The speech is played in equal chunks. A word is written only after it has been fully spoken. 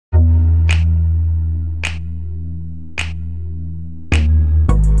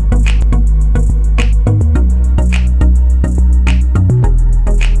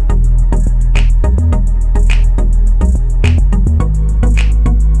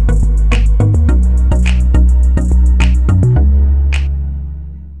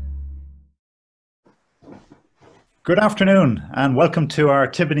Good afternoon and welcome to our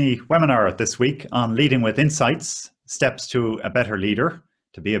Timoney webinar this week on Leading with Insights, Steps to a Better Leader,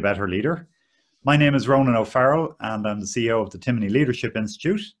 to be a better leader. My name is Ronan O'Farrell and I'm the CEO of the Timoney Leadership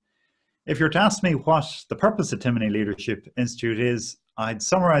Institute. If you're to ask me what the purpose of Timoney Leadership Institute is, I'd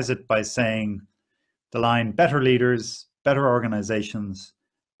summarize it by saying the line, better leaders, better organizations,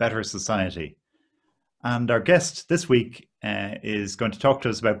 better society. And our guest this week is going to talk to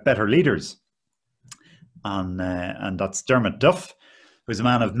us about better leaders. And that's Dermot Duff, who's a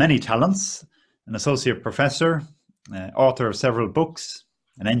man of many talents, an associate professor, author of several books,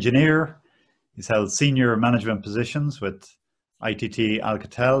 an engineer. He's held senior management positions with ITT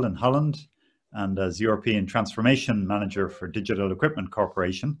Alcatel in Holland and as European Transformation Manager for Digital Equipment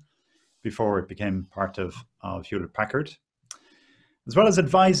Corporation before it became part of Hewlett-Packard. As well as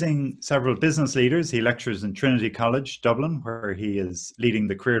advising several business leaders, he lectures in Trinity College, Dublin, where he is leading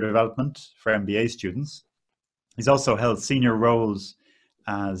the career development for MBA students. He's also held senior roles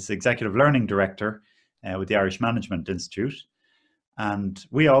as Executive Learning Director with the Irish Management Institute. And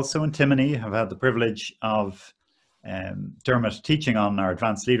we also in Timoney have had the privilege of Dermot teaching on our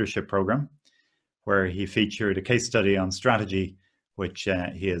Advanced Leadership Programme, where he featured a case study on strategy, which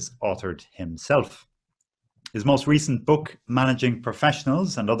he has authored himself. His most recent book, Managing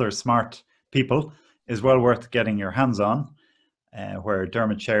Professionals and Other Smart People, is well worth getting your hands on, where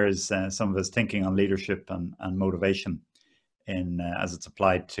Dermot shares some of his thinking on leadership and motivation as it's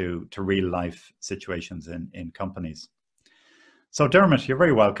applied to real life situations in companies. So Dermot, you're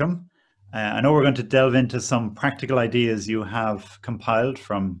very welcome. I know we're going to delve into some practical ideas you have compiled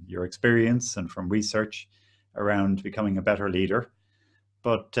from your experience and from research around becoming a better leader.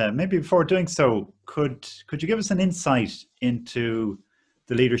 But maybe before doing so, could you give us an insight into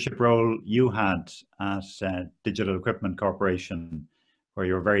the leadership role you had at Digital Equipment Corporation, where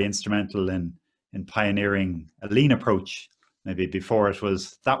you were very instrumental in pioneering a lean approach, maybe before it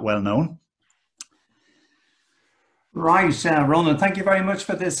was that well known? Right, Ronan, thank you very much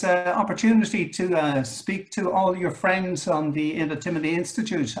for this opportunity to speak to all your friends in the Timoney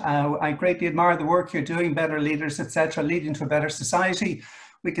Institute. I greatly admire the work you're doing, better leaders, etc., leading to a better society.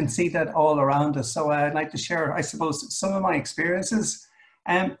 We can see that all around us. So I'd like to share, I suppose, some of my experiences.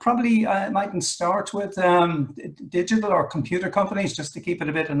 Probably I mightn't start with digital or computer companies, just to keep it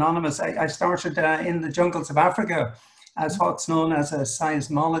a bit anonymous. I started in the jungles of Africa as what's known as a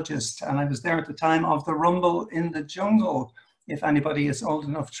seismologist, and I was there at the time of the rumble in the jungle, if anybody is old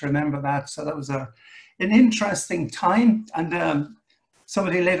enough to remember that. So that was an interesting time, and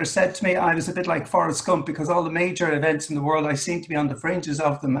somebody later said to me I was a bit like Forrest Gump, because all the major events in the world, I seem to be on the fringes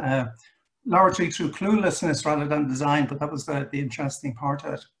of them, largely through cluelessness rather than design, but that was the interesting part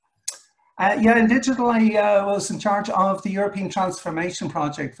of it. Yeah, in digital, I was in charge of the European Transformation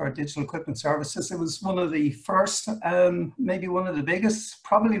Project for Digital Equipment Services. It was one of the first, maybe one of the biggest,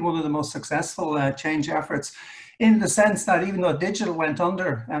 probably one of the most successful change efforts, in the sense that even though digital went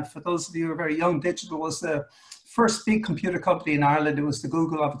under, for those of you who are very young, digital was the first big computer company in Ireland. It was the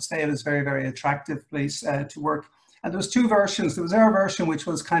Google of its day. It was a very, very attractive place to work. And there was two versions. There was our version, which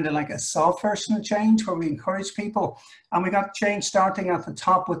was kind of like a soft version of change, where we encouraged people. And we got change starting at the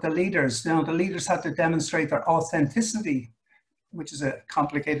top with the leaders. You know, the leaders had to demonstrate their authenticity, which is a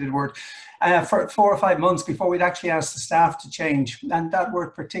complicated word, for 4 or 5 months before we'd actually ask the staff to change. And that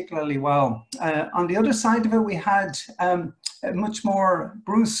worked particularly well. On the other side of it, we had a much more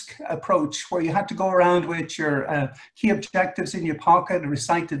brusque approach, where you had to go around with your key objectives in your pocket,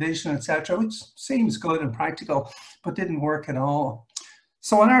 recite the vision, etc., which seems good and practical, but didn't work at all.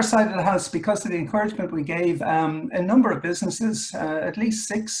 So on our side of the house, because of the encouragement we gave, a number of businesses, at least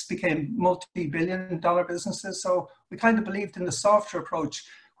 6, became multi-billion-dollar businesses. So we kind of believed in the softer approach,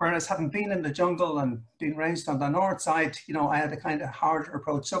 whereas having been in the jungle and being raised on the north side, you know, I had a kind of harder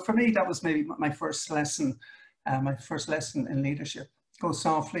approach. So for me, that was maybe my first lesson in leadership. Go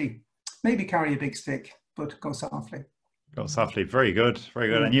softly, maybe carry a big stick, but go softly. Go softly, very good, very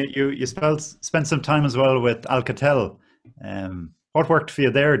good. And you spent some time as well with Alcatel. What worked for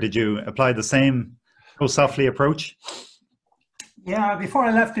you there? Did you apply the same go softly approach? Yeah, before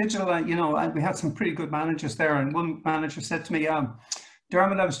I left digital, you know, we had some pretty good managers there, and one manager said to me,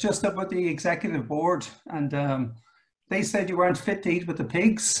 Dermot, I was just up with the executive board, and they said you weren't fit to eat with the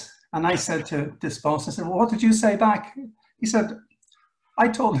pigs. And I said to this boss, I said, well, what did you say back? He said, I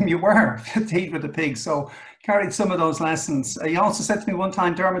told him you were fit to eat with the pigs. So carried some of those lessons. He also said to me one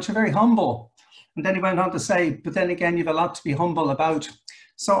time, Dermot, you're very humble. And then he went on to say, but then again, you've a lot to be humble about.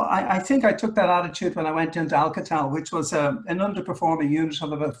 So I think I took that attitude when I went into Alcatel, which was an underperforming unit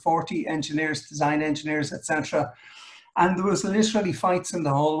of about 40 engineers, design engineers, etc. And there was literally fights in the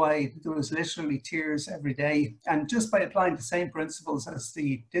hallway. There was literally tears every day. And just by applying the same principles as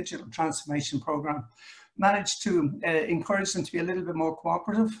the digital transformation program, managed to encourage them to be a little bit more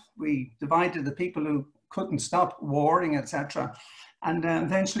cooperative. We divided the people who couldn't stop warring, etc. And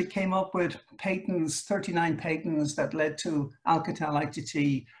eventually came up with patents, 39 patents that led to Alcatel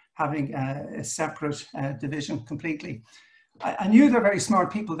ITT having a separate division completely. I knew they're very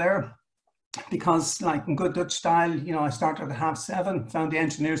smart people there, because like in good Dutch style, you know, I started at 7:30, found the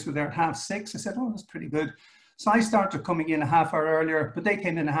engineers were there at 6:30. I said, oh, that's pretty good. So I started coming in a half hour earlier, but they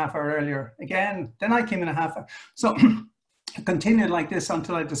came in a half hour earlier again. Then I came in a half hour. So I continued like this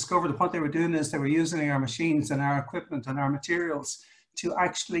until I discovered what they were doing is they were using our machines and our equipment and our materials to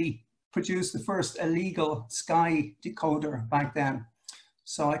actually produce the first illegal Sky decoder back then.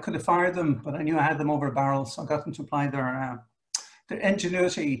 So I could have fired them, but I knew I had them over a barrel. So I got them to apply their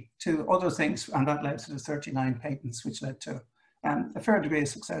ingenuity to other things, and that led to the 39 patents, which led to a fair degree of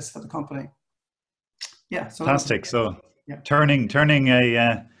success for the company. Yeah, so fantastic. So yeah, turning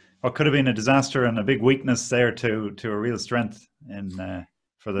a what could have been a disaster and a big weakness there to a real strength in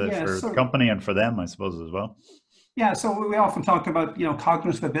for the company and for them, I suppose, as well. Yeah, so we often talk about, you know,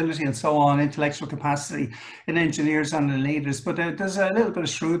 cognitive ability and so on, intellectual capacity in engineers and in leaders, but there's a little bit of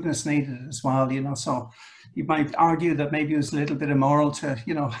shrewdness needed as well, you know. So you might argue that maybe it was a little bit immoral to,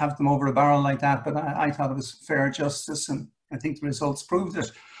 you know, have them over a barrel like that, but I thought it was fair justice, and I think the results proved it.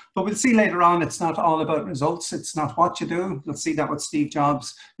 But we'll see later on, it's not all about results. It's not what you do. We'll see that with Steve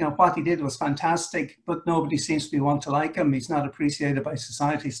Jobs. You know, what he did was fantastic, but nobody seems to be want to like him. He's not appreciated by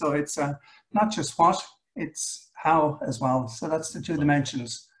society. So it's not just what, it's how as well. So that's the two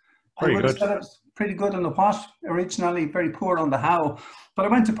dimensions. Very good. I was pretty good on the what originally, very poor on the how. But I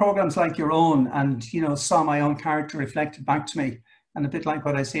went to programs like your own and, you know, saw my own character reflected back to me. And a bit like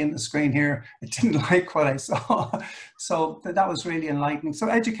what I see on the screen here, I didn't like what I saw. So that was really enlightening. So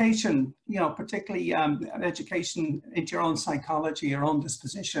education, you know, particularly education into your own psychology, your own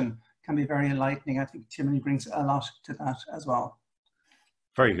disposition, can be very enlightening. I think Timoney brings a lot to that as well.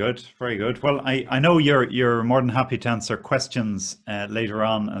 Very good, very good. Well, I know you're more than happy to answer questions later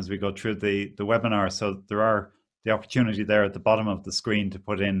on as we go through the webinar. So there are the opportunity there at the bottom of the screen to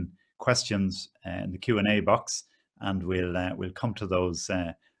put in questions in the Q&A box, and we'll come to those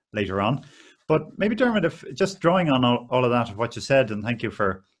later on. But maybe, Dermot, if just drawing on all of that of what you said, and thank you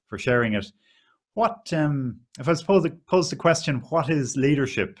for sharing it. What if I suppose pose the question, what is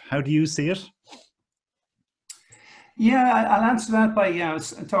leadership? How do you see it? Yeah, I'll answer that by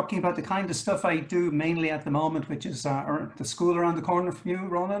talking about the kind of stuff I do mainly at the moment, which is the school around the corner from you,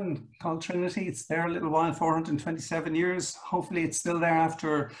 Ronan, called Trinity. It's there a little while, 427 years. Hopefully it's still there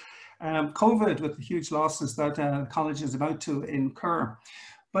after COVID, with the huge losses that college is about to incur.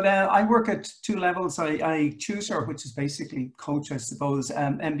 But I work at two levels. I tutor, which is basically coach, I suppose,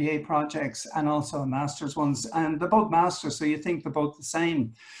 MBA projects and also master's ones. And they're both masters, so you think they're both the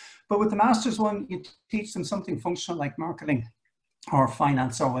same. But with the master's one, you teach them something functional like marketing or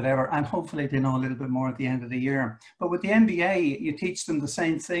finance or whatever, and hopefully they know a little bit more at the end of the year. But with the MBA, you teach them the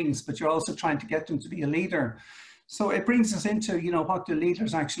same things, but you're also trying to get them to be a leader. So it brings us into, you know, what do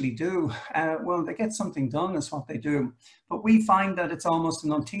leaders actually do? Well, they get something done is what they do. But we find that it's almost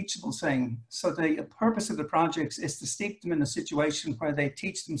an unteachable thing. So the purpose of the projects is to steep them in a situation where they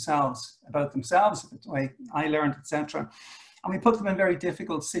teach themselves about themselves, the way I learned, etc. And we put them in very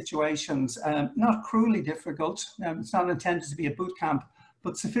difficult situations, not cruelly difficult. It's not intended to be a boot camp,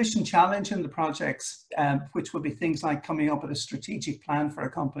 but sufficient challenge in the projects, which will be things like coming up with a strategic plan for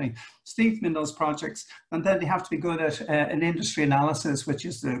a company, steep them in those projects. And then they have to be good at an industry analysis, which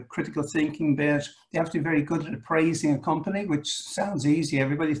is the critical thinking bit. They have to be very good at appraising a company, which sounds easy.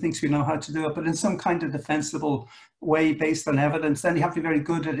 Everybody thinks we know how to do it, but in some kind of defensible way based on evidence. Then you have to be very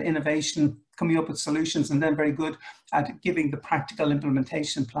good at innovation, coming up with solutions, and then very good at giving the practical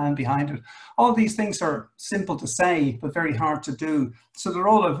implementation plan behind it. All these things are simple to say, but very hard to do. So the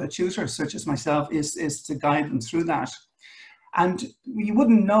role of a tutor such as myself is to guide them through that. And you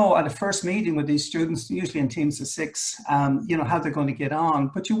wouldn't know at a first meeting with these students, usually in teams of 6, you know, how they're going to get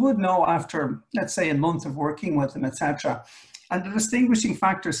on, but you would know after, let's say, a month of working with them, etc. And the distinguishing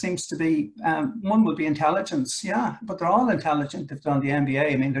factor seems to be, one would be intelligence. Yeah, but they're all intelligent. They've done the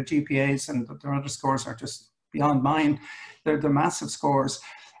MBA. I mean, their GPAs and their other scores are just beyond mine. They're massive scores.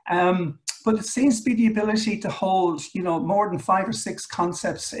 But it seems to be the ability to hold, you know, more than 5 or 6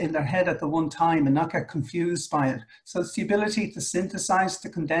 concepts in their head at the one time and not get confused by it. So it's the ability to synthesize, to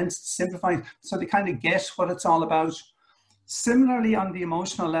condense, to simplify, so they kind of get what it's all about. Similarly, on the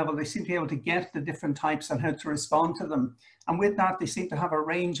emotional level, they seem to be able to get the different types and how to respond to them. And with that, they seem to have a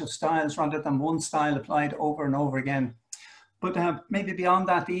range of styles rather than one style applied over and over again. But maybe beyond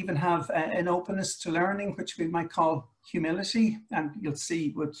that, they even have an openness to learning, which we might call humility. And you'll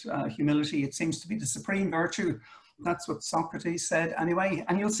see with humility, it seems to be the supreme virtue. That's what Socrates said anyway.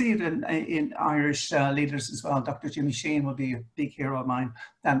 And you'll see it in Irish leaders as well. Dr. Jimmy Sheehan would be a big hero of mine.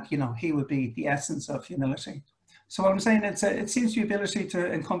 And, you know, he would be the essence of humility. So what I'm saying, it seems the ability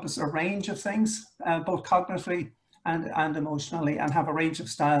to encompass a range of things, both cognitively and emotionally, and have a range of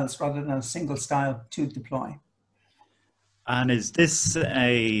styles rather than a single style to deploy. And is this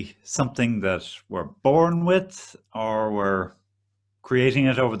something that we're born with, or we're creating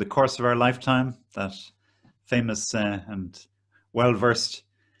it over the course of our lifetime? That famous and well-versed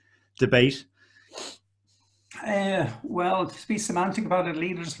debate. Well, to be semantic about it,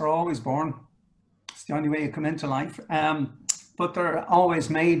 leaders are always born. It's the only way you come into life. But they're always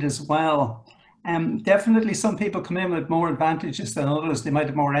made as well. Definitely some people come in with more advantages than others. They might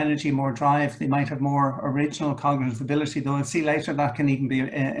have more energy, more drive. They might have more original cognitive ability, though we'll see later that can even be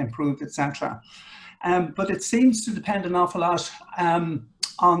improved, etc. But it seems to depend an awful lot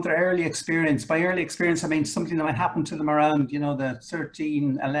on their early experience. By early experience, I mean something that might happen to them around, you know, the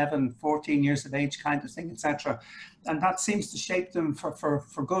 13, 11, 14 years of age kind of thing, etc. And that seems to shape them for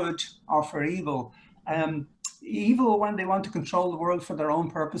good or for evil. Evil when they want to control the world for their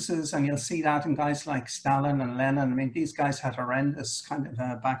own purposes, and you'll see that in guys like Stalin and Lenin. I mean, these guys had horrendous kind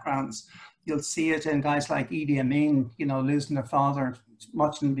of backgrounds. You'll see it in guys like Idi Amin, you know, losing their father,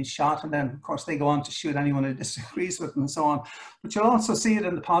 watching them be shot, and then of course they go on to shoot anyone who disagrees with them and so on. But you'll also see it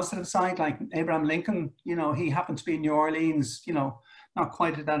in the positive side, like Abraham Lincoln. You know, he happened to be in New Orleans, you know, not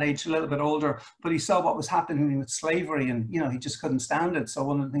quite at that age, a little bit older, but he saw what was happening with slavery, and, you know, he just couldn't stand it. So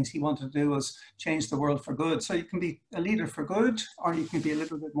one of the things he wanted to do was change the world for good. So you can be a leader for good, or you can be a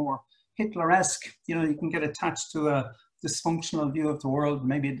little bit more Hitler-esque. You know, you can get attached to a dysfunctional view of the world,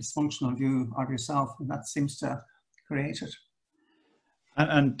 maybe a dysfunctional view of yourself, and that seems to create it.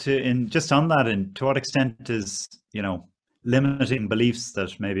 And just on that, to what extent is, you know, limiting beliefs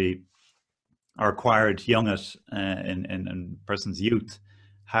that maybe are acquired young in person's youth,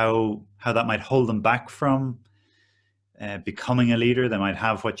 how that might hold them back from becoming a leader? They might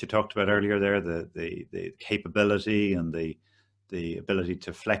have what you talked about earlier there, the capability and the ability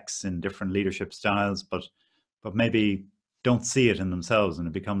to flex in different leadership styles, but maybe don't see it in themselves, and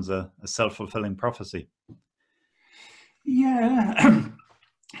it becomes a self-fulfilling prophecy. Yeah.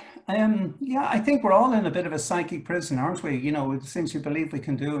 Yeah, I think we're all in a bit of a psychic prison, aren't we? You know, with things we believe we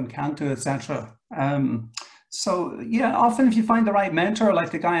can do and can't do, etc. So yeah, often if you find the right mentor,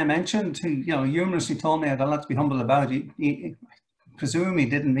 like the guy I mentioned, who, you know, humorously told me I had a lot to be humble about, he presume he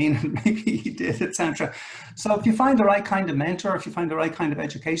didn't mean it, maybe he did, etc. So if you find the right kind of mentor, if you find the right kind of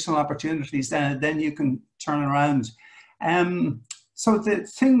educational opportunities, then you can turn around. So the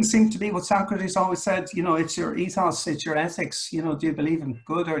things seem to be what Socrates always said, you know, it's your ethos, it's your ethics, you know, do you believe in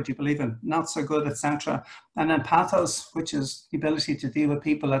good or do you believe in not so good, etc. And then pathos, which is the ability to deal with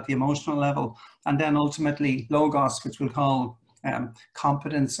people at the emotional level. And then ultimately logos, which we'll call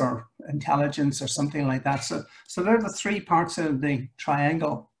competence or intelligence or something like that. So they're the three parts of the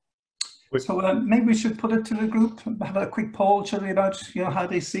triangle. So maybe we should put it to the group, have a quick poll, shall we, about, you know, how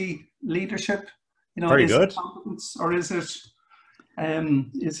they see leadership. You know, very is good. It competence, or is it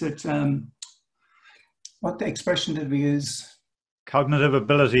what the expression did we use? Cognitive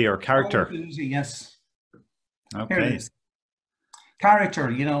ability or character? Ability, yes. Okay. Here it is. Character,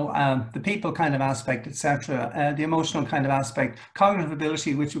 you know, the people kind of aspect, etc. The emotional kind of aspect. Cognitive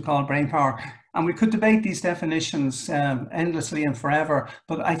ability, which we call brain power. And we could debate these definitions endlessly and forever,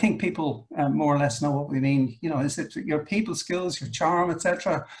 but I think people more or less know what we mean. You know, is it your people skills, your charm,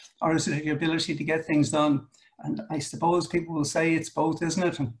 etc., or is it your ability to get things done? And I suppose people will say it's both, isn't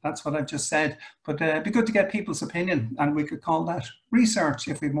it? And that's what I've just said. But it'd be good to get people's opinion, and we could call that research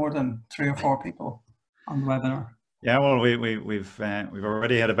if we have more than 3 or 4 people on the webinar. Yeah, well, we've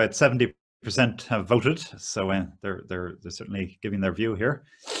already had about 70% have voted, so they're certainly giving their view here.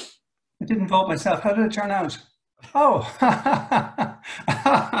 I didn't vote myself. How did it turn out? Oh,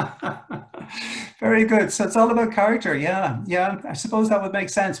 very good. So it's all about character. Yeah. I suppose that would make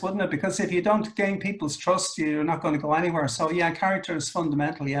sense, wouldn't it? Because if you don't gain people's trust, you're not going to go anywhere. So yeah, character is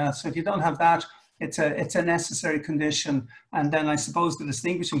fundamental. Yeah. So if you don't have that, it's a necessary condition. And then I suppose the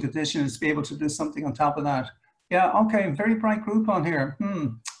distinguishing condition is to be able to do something on top of that. Yeah. Okay. Very bright group on here.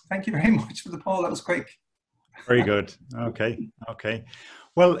 Thank you very much for the poll. That was quick. Very good. Okay.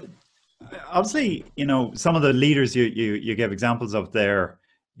 Well, obviously, you know, some of the leaders you gave examples of there,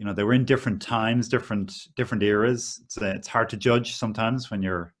 you know, they were in different times, different eras. It's hard to judge sometimes when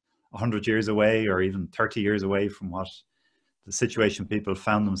you're 100 years away or even 30 years away from what the situation people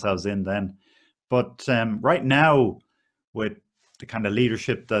found themselves in then. But right now, with the kind of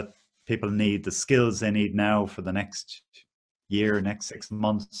leadership that people need, the skills they need now for the next year, next 6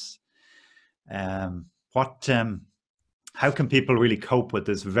 months. How can people really cope with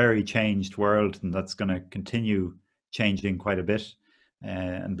this very changed world, and that's going to continue changing quite a bit,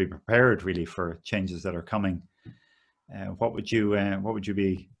 and be prepared really for changes that are coming? What would you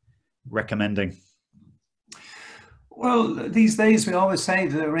be recommending? Well, these days we always say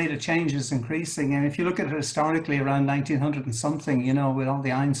the rate of change is increasing, and if you look at it historically, around 1900 and something, you know, with all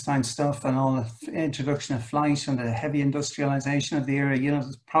the Einstein stuff and all the introduction of flight and the heavy industrialization of the era, you know,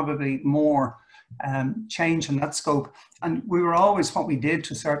 there's probably more change in that scope. And we were always what we did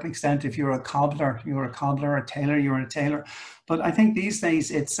to a certain extent. If you were a cobbler, you were a cobbler, a tailor, you were a tailor. But I think these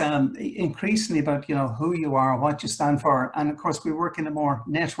days it's increasingly about, you know, who you are, what you stand for. And of course, we work in a more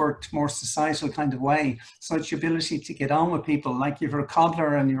networked, more societal kind of way. So it's your ability to get on with people. Like if you're a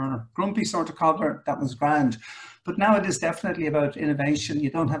cobbler and you're a grumpy sort of cobbler, that was grand. But now it is definitely about innovation. You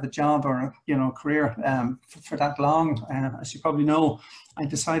don't have a job or a, you know, career for that long. As you probably know, I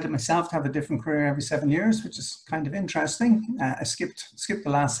decided myself to have a different career every 7 years, which is kind of interesting. I skipped the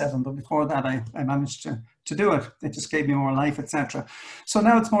last 7, but before that I managed to do it. It just gave me more life, etc. So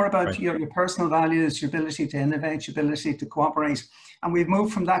now it's more about your personal values, your ability to innovate, your ability to cooperate. And we've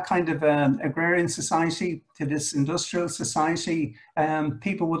moved from that kind of agrarian society to this industrial society.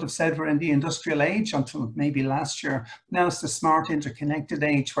 People would have said we're in the industrial age until maybe last year. Now it's the smart interconnected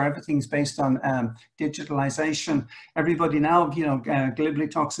age where everything's based on digitalization. Everybody now, you know, glibly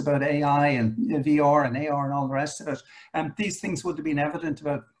talks about AI and VR and AR and all the rest of it. These things would have been evident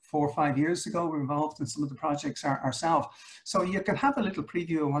about 4 or 5 years ago. We're involved in some of the projects ourselves. So you can have a little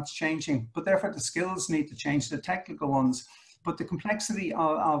preview of what's changing, but therefore the skills need to change, the technical ones. But the complexity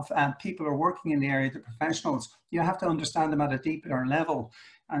of people who are working in the area, the professionals, you have to understand them at a deeper level.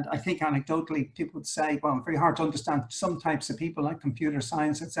 And I think anecdotally, people would say, well, it's very hard to understand some types of people like computer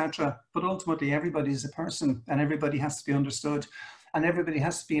science, etc. But ultimately, everybody is a person and everybody has to be understood. And everybody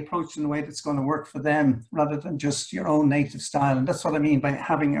has to be approached in a way that's going to work for them rather than just your own native style. And that's what I mean by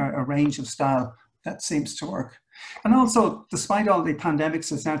having a range of style that seems to work. And also, despite all the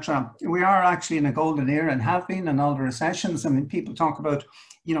pandemics, etc., we are actually in a golden era and have been in all the recessions. I mean, people talk about,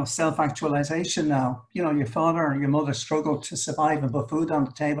 you know, self-actualization now. You know, your father or your mother struggled to survive and put food on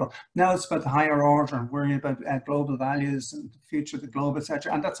the table. Now it's about the higher order, worrying about global values and the future of the globe,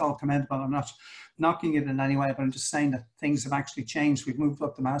 etc. And that's all commendable. I'm not knocking it in any way, but I'm just saying that things have actually changed. We've moved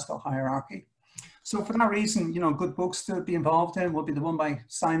up the Maslow hierarchy. So for that reason, you know, good books to be involved in will be the one by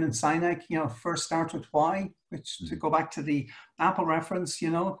Simon Sinek, you know, First Start With Why, which, to go back to the Apple reference,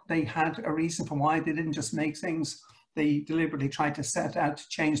 you know, they had a reason for why. They didn't just make things. They deliberately tried to set out to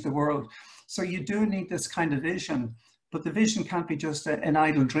change the world. So you do need this kind of vision, but the vision can't be just an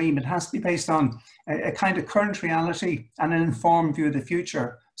idle dream. It has to be based on a kind of current reality and an informed view of the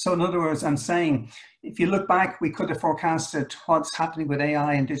future. So in other words, I'm saying, if you look back, we could have forecasted what's happening with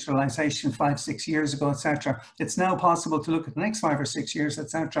AI and digitalization 5, 6 years ago, etc. It's now possible to look at the next 5 or 6 years,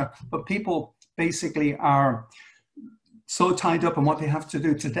 etc. But people basically are so tied up in what they have to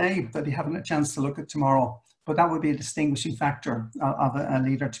do today that they haven't a chance to look at tomorrow. But that would be a distinguishing factor of a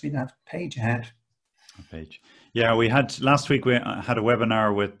leader, to be that page ahead. Yeah, we had last week, we had a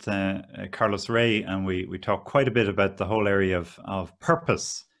webinar with Carlos Ray, and we talked quite a bit about the whole area of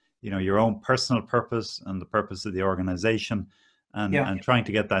purpose, you know, your own personal purpose and the purpose of the organization, and trying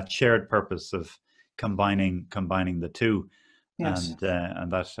to get that shared purpose of combining the two. Yes.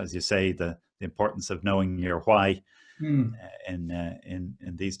 And that, as you say, the importance of knowing your why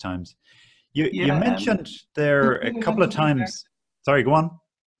in these times. You mentioned there a couple of times. Sorry, go on.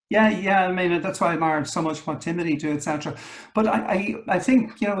 Yeah. I mean, that's why I admire so much what Timoney do, etc. But I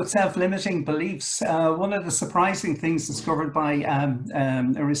think, you know, with self-limiting beliefs, one of the surprising things discovered by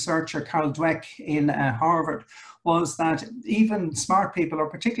a researcher, Carl Dweck in Harvard, was that even smart people, or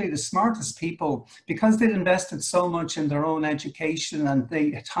particularly the smartest people, because they'd invested so much in their own education and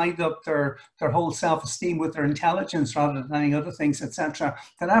they tied up their whole self-esteem with their intelligence rather than any other things, etc.,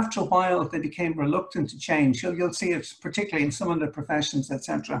 that after a while they became reluctant to change. You'll see it particularly in some of the professions,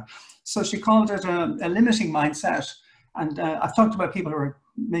 etc. So she called it a limiting mindset. And I've talked about people who are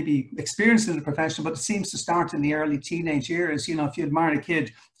maybe experienced in the profession, but it seems to start in the early teenage years. You know, if you admire a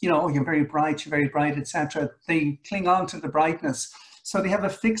kid, you know, oh, you're very bright, etc. They cling on to the brightness. So they have a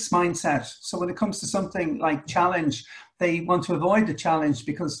fixed mindset. So when it comes to something like challenge, they want to avoid the challenge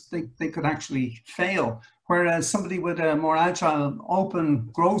because they could actually fail. Whereas somebody with a more agile, open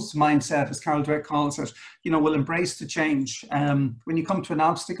growth mindset, as Carol Dweck calls it, you know, will embrace the change. When you come to an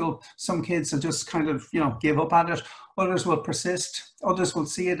obstacle, some kids will just kind of, you know, give up at it. Others will persist. Others will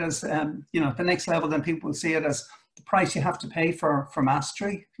see it as, you know, the next level. Then people will see it as the price you have to pay for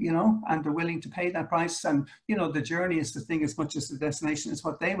mastery, you know, and they're willing to pay that price. And, you know, the journey is the thing as much as the destination is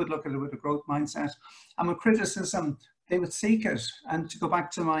what they would look at it with a growth mindset. And with criticism, they would seek it. And to go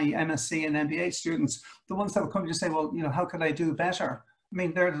back to my MSc and MBA students, the ones that would come to say, well, you know, how could I do better? I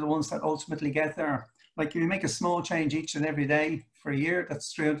mean, they're the ones that ultimately get there. Like if you make a small change each and every day for a year,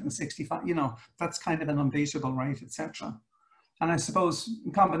 that's 365, you know, that's kind of an unbeatable rate, etc. And I suppose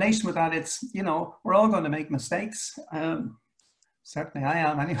in combination with that, it's, you know, we're all going to make mistakes. Certainly I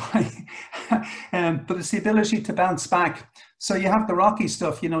am anyway. But it's the ability to bounce back. So you have the rocky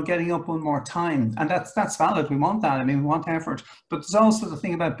stuff, you know, getting up one more time. And that's valid. We want that. I mean, we want effort. But there's also the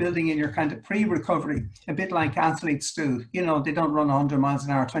thing about building in your kind of pre-recovery, a bit like athletes do. You know, they don't run 100 miles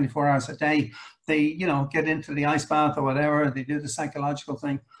an hour, 24 hours a day. They, you know, get into the ice bath or whatever. They do the psychological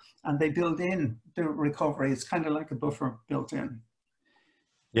thing. And they build in the recovery. It's kind of like a buffer built in.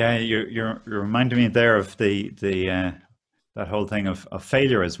 Yeah, you're reminding me there of the that whole thing of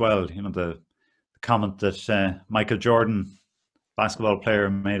failure as well. You know, the comment that Michael Jordan, basketball player,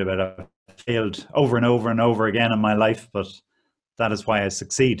 made about I failed over and over and over again in my life, but that is why I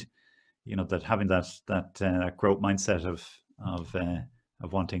succeed. You know, that having that growth mindset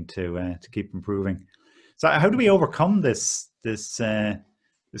of wanting to keep improving. So how do we overcome this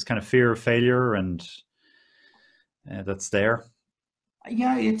kind of fear of failure and that's there?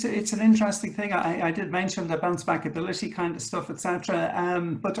 Yeah, it's an interesting thing. I did mention the bounce back ability kind of stuff, etc.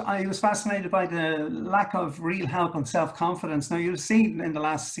 But I was fascinated by the lack of real help on self-confidence. Now, you've seen in the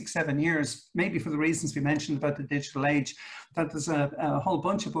last 6-7 years, maybe for the reasons we mentioned about the digital age, that there's a whole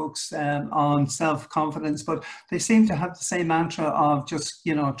bunch of books on self-confidence, but they seem to have the same mantra of just,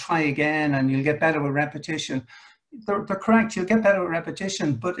 you know, try again and you'll get better with repetition. They're correct, you'll get better with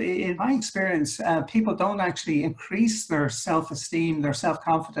repetition, but in my experience, people don't actually increase their self-esteem, their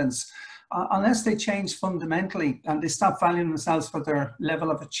self-confidence, unless they change fundamentally and they stop valuing themselves for their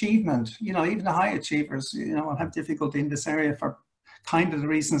level of achievement. You know, even the high achievers, you know, have difficulty in this area for kind of the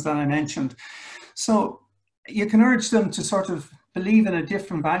reasons that I mentioned. So you can urge them to sort of believe in a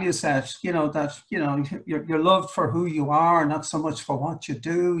different value set, you know, that, you know, you're loved for who you are, not so much for what you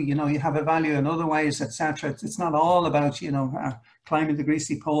do, you know, you have a value in other ways, etc. It's not all about, you know, climbing the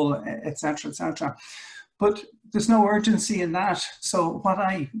greasy pole, etc., etc. But there's no urgency in that. So what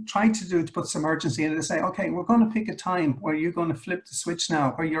I try to do to put some urgency in it is say, okay, we're going to pick a time where you're going to flip the switch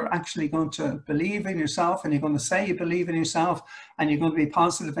now, where you're actually going to believe in yourself and you're going to say you believe in yourself and you're going to be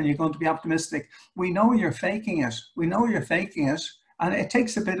positive and you're going to be optimistic. We know you're faking it. We know you're faking it. And it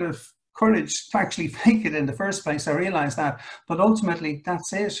takes a bit of courage to actually fake it in the first place. I realize that, but ultimately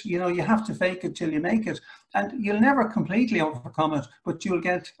that's it. You know, you have to fake it till you make it, and you'll never completely overcome it, but you'll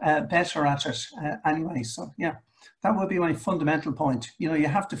get better at it anyway. So yeah, that would be my fundamental point. You know, you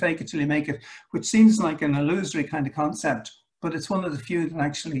have to fake it till you make it, which seems like an illusory kind of concept, but it's one of the few that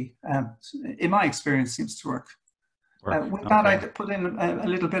actually, in my experience, seems to work. With that, I'd put in a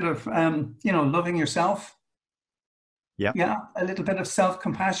little bit of, you know, loving yourself. Yeah, a little bit of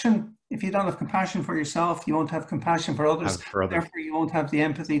self-compassion. If you don't have compassion for yourself, you won't have compassion for others. Therefore, you won't have the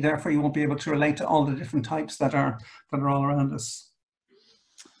empathy. Therefore, you won't be able to relate to all the different types that are all around us.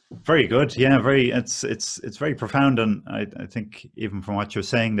 Very good. Yeah, it's very profound, and I think even from what you were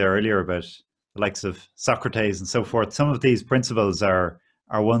saying there earlier about the likes of Socrates and so forth, some of these principles are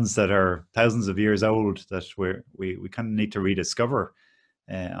ones that are thousands of years old that we kind of need to rediscover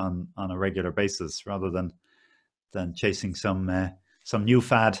on a regular basis rather than chasing some new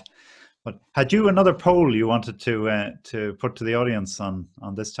fad. But had you another poll you wanted to put to the audience on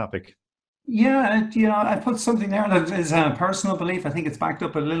this topic? Yeah, you know, I put something there that is a personal belief. I think it's backed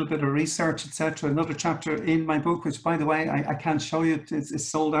up with a little bit of research, etc. Another chapter in my book, which, by the way, I can't show you. It's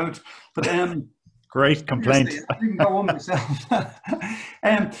sold out. But great complaint. I didn't go on myself.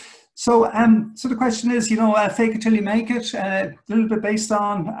 So the question is, you know, fake it till you make it. A little bit based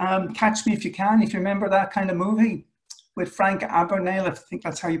on Catch Me If You Can. If you remember that kind of movie with Frank Abagnale, I think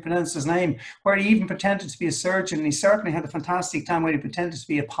that's how you pronounce his name, where he even pretended to be a surgeon. And he certainly had a fantastic time where he pretended to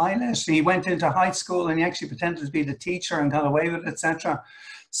be a pilot. He went into high school and he actually pretended to be the teacher and got away with it, etc.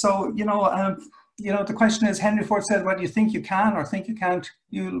 So, you know, the question is, Henry Ford said, whether you think you can or think you can't,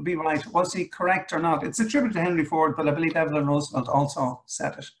 you'll be right. Was he correct or not? It's a tribute to Henry Ford, but I believe Evelyn Roosevelt also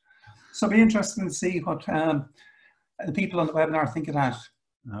said it. So it'll be interesting to see what the people on the webinar think of that.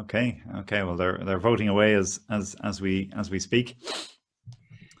 Okay. Well, they're voting away as we speak,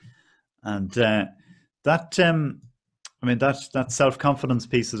 and that self-confidence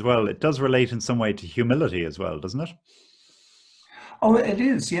piece as well. It does relate in some way to humility as well, doesn't it? Oh, it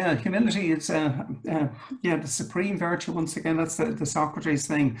is. Yeah, humility is, yeah, the supreme virtue. Once again, that's the Socrates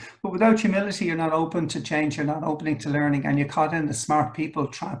thing. But without humility, you're not open to change. You're not opening to learning, and you're caught in the smart people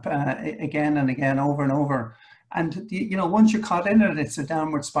trap again and again, over and over. And you know, once you're caught in it, it's a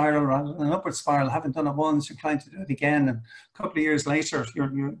downward spiral rather than an upward spiral. Haven't done it once, you're trying to do it again, and a couple of years later,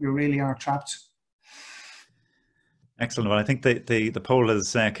 you really are trapped. Excellent. Well, I think the poll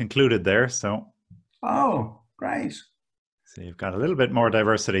has concluded there. So. Oh, great. So you've got a little bit more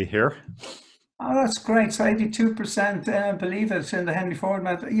diversity here. Oh, that's great. So 82% believe it in the Henry Ford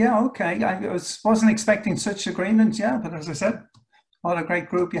method. Yeah, okay. I wasn't expecting such agreement. Yeah, but as I said, what a great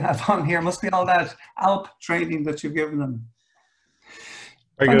group you have on here. Must be all that ALP training that you've given them.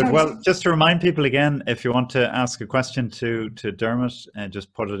 Very good. Well, just to remind people again, if you want to ask a question to Dermot,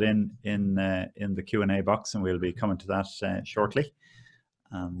 just put it in the Q&A box, and we'll be coming to that shortly.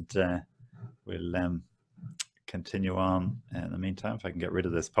 And we'll continue on in the meantime. If I can get rid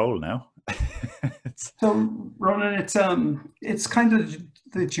of this poll now. So Ronan, it's kind of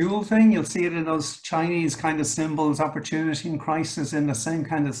the dual thing. You'll see it in those Chinese kind of symbols, opportunity and crisis, in the same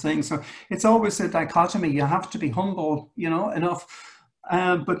kind of thing. So it's always a dichotomy. You have to be humble, you know, enough,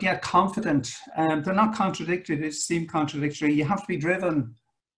 but yet confident. They're not contradictory. They seem contradictory. You have to be driven,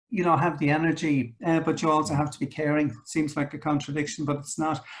 you know, have the energy, but you also have to be caring. It seems like a contradiction, but it's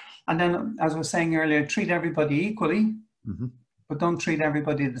not. And then, as I was saying earlier, treat everybody equally, but don't treat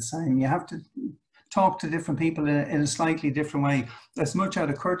everybody the same. You have to talk to different people in a slightly different way, as much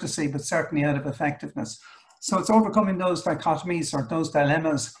out of courtesy, but certainly out of effectiveness. So it's overcoming those dichotomies or those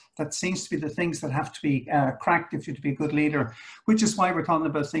dilemmas that seems to be the things that have to be cracked if you're to be a good leader, which is why we're talking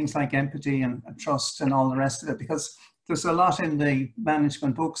about things like empathy and trust and all the rest of it, because there's a lot in the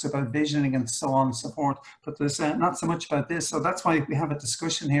management books about visioning and so on and so forth, but there's not so much about this. So that's why we have a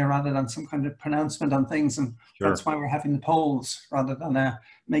discussion here rather than some kind of pronouncement on things. And that's why we're having the polls rather than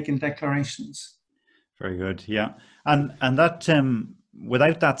making declarations. Very good. Yeah. And that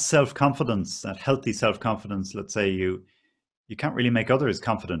without that self-confidence, that healthy self-confidence, let's say, you can't really make others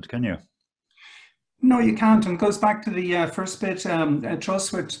confident, can you? No, you can't. And it goes back to the first bit,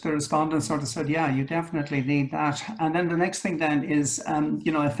 trust, which the respondent sort of said, yeah, you definitely need that. And then the next thing then is,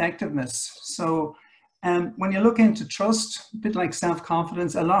 you know, effectiveness. So when you look into trust, a bit like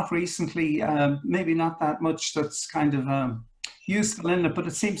self-confidence, a lot recently, maybe not that much that's kind of useful in it, but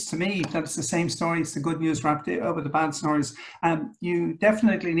it seems to me that it's the same story. It's the good news wrapped up with the bad stories. You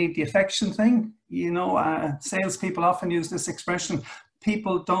definitely need the affection thing. You know, salespeople often use this expression,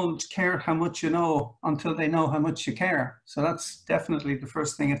 people don't care how much you know until they know how much you care. So that's definitely the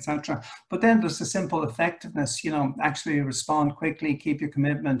first thing, etc. But then there's the simple effectiveness, you know, actually respond quickly, keep your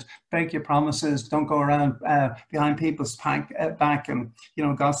commitment, break your promises, don't go around behind people's back and, you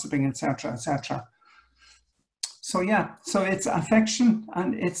know, gossiping, etc., etc. So yeah, so it's affection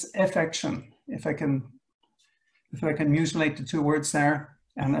and it's affection. If I can mutilate the two words there,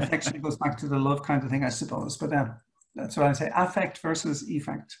 and affection goes back to the love kind of thing, I suppose. But that's what I say, affect versus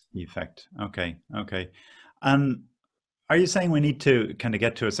effect. Effect. Okay. Okay. And are you saying we need to kind of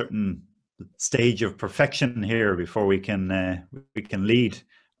get to a certain stage of perfection here before we can lead,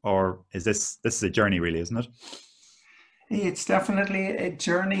 or is this is a journey, really, isn't it? It's definitely a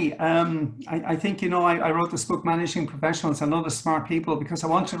journey. I think, you know, I wrote this book, Managing Professionals. I love the smart people because I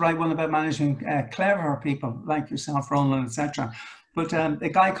want to write one about managing clever people like yourself, Ronan, etc. But a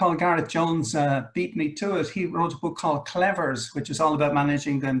guy called Gareth Jones beat me to it. He wrote a book called Clevers, which is all about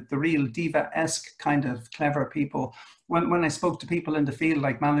managing the real diva-esque kind of clever people. When I spoke to people in the field,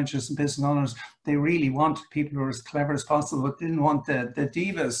 like managers and business owners, they really wanted people who were as clever as possible, but didn't want the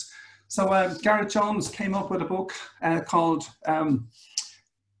divas. So Gareth Jones came up with a book called, it's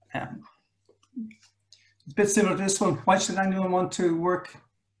a bit similar to this one, Why Should Anyone Want to Work?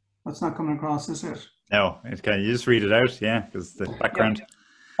 That's not coming across, is it? No, can you just read it out? Yeah, because the background. Yeah.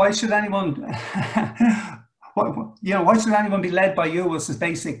 Why should anyone, you know, why should anyone be led by you was his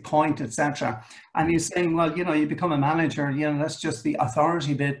basic point, etc. And he's saying, well, you know, you become a manager, you know, that's just the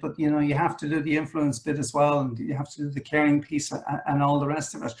authority bit, but, you know, you have to do the influence bit as well, and you have to do the caring piece and all the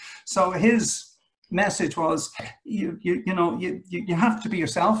rest of it. So his message was, you have to be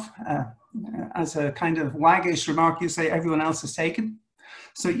yourself. As a kind of waggish remark, you say everyone else is taken.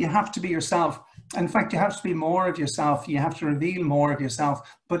 So you have to be yourself. In fact, you have to be more of yourself. You have to reveal more of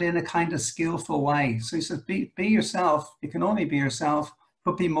yourself, but in a kind of skillful way. So he says, be yourself. You can only be yourself,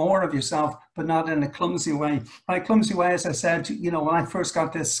 but be more of yourself, but not in a clumsy way. By clumsy way, as I said, you know, when I first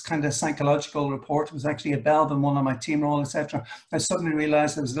got this kind of psychological report, it was actually a Belvin one on my team role, etc. I suddenly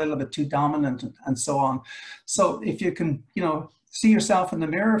realized I was a little bit too dominant and so on. So if you can, you know, see yourself in the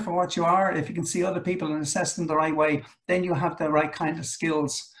mirror for what you are. If you can see other people and assess them the right way, then you have the right kind of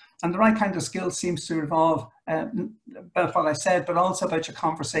skills. And the right kind of skills seems to involve about what I said, but also about your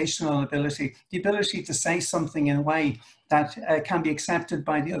conversational ability, the ability to say something in a way that can be accepted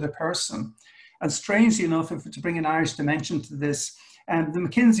by the other person. And strangely enough, if to bring an Irish dimension to this, the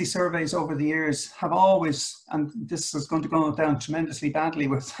McKinsey surveys over the years have always, and this is going to go down tremendously badly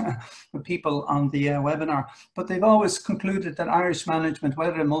with, with people on the webinar, but they've always concluded that Irish management,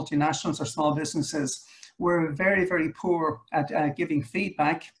 whether in multinationals or small businesses, were very, very poor at giving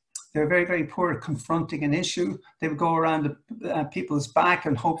feedback. They're very, very poor at confronting an issue. They would go around people's back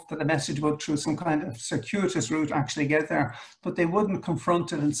and hope that the message would, through some kind of circuitous route, actually get there, but they wouldn't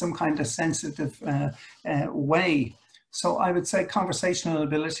confront it in some kind of sensitive way. So I would say conversational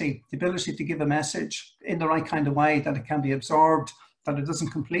ability, the ability to give a message in the right kind of way that it can be absorbed, that it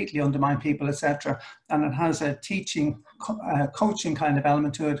doesn't completely undermine people, etc. And it has a teaching, coaching kind of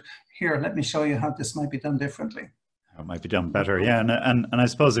element to it. Here, let me show you how this might be done differently. It might be done better, yeah. And I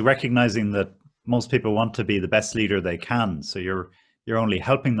suppose recognizing that most people want to be the best leader they can. So you're only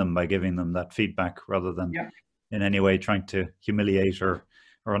helping them by giving them that feedback rather than in any way trying to humiliate or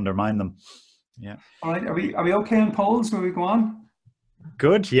undermine them. Yeah. All right. Are we okay on polls? Will we go on?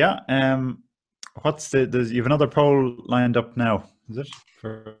 Good. Yeah. What's you have another poll lined up now? Is it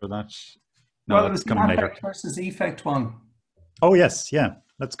for that? No, well, it was coming later. Affect versus effect one. Oh yes, yeah.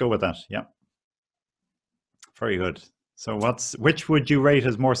 Let's go with that. Yeah. Very good. So which would you rate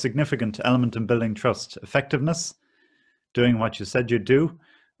as more significant element in building trust? Effectiveness, doing what you said you'd do,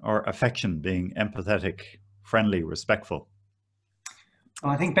 or affection, being empathetic, friendly, respectful?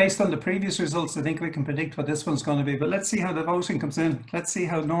 Well, I think based on the previous results, I think we can predict what this one's going to be. But let's see how the voting comes in. Let's see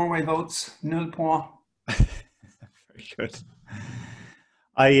how Norway votes. Nul point. Very good.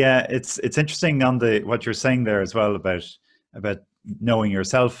 It's interesting on what you're saying there as well about knowing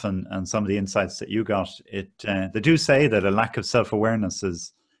yourself and some of the insights that you got. They do say that a lack of self-awareness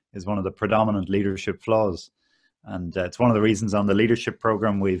is one of the predominant leadership flaws, and it's one of the reasons on the leadership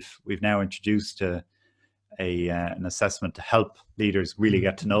program we've now introduced an assessment to help leaders really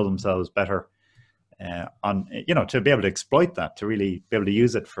get to know themselves better, to be able to exploit that, to really be able to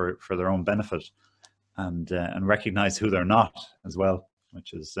use it for their own benefit, and recognize who they're not as well,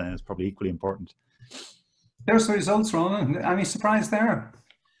 which is probably equally important. There's the results, Ronan. Any surprise there?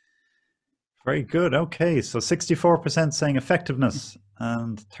 Very good. Okay, so 64% saying effectiveness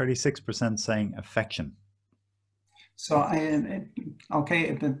and 36% saying affection. So, okay,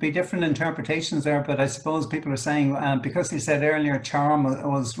 it would be different interpretations there, but I suppose people are saying, because they said earlier charm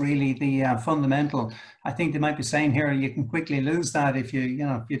was really the fundamental, I think they might be saying here, you can quickly lose that if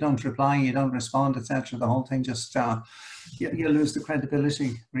if you don't reply, you don't respond, etc. The whole thing just, you lose the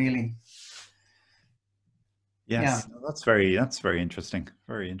credibility, really. Yes, yeah. That's very interesting.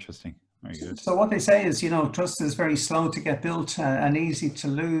 Very interesting. Very good. So what they say is, trust is very slow to get built and easy to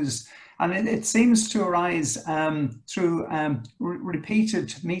lose. And it seems to arise through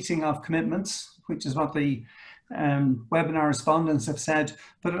repeated meeting of commitments, which is what the webinar respondents have said,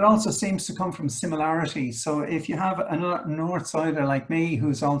 but it also seems to come from similarity. So if you have a North Sider like me,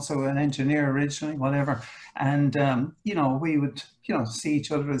 who's also an engineer originally, whatever, and, we would, see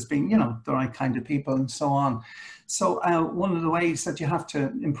each other as being, the right kind of people and so on. So one of the ways that you have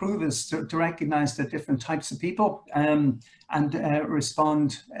to improve is to recognize the different types of people and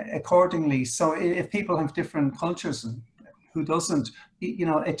respond accordingly. So if people have different cultures, who doesn't,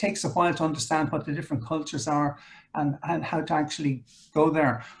 it takes a while to understand what the different cultures are and how to actually go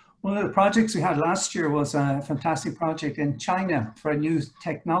there. One of the projects we had last year was a fantastic project in China for a new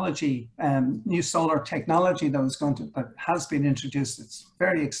technology, new solar technology that has been introduced. It's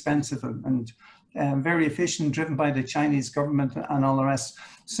very expensive and very efficient, driven by the Chinese government and all the rest.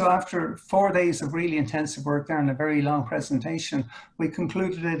 So after 4 days of really intensive work there and a very long presentation, we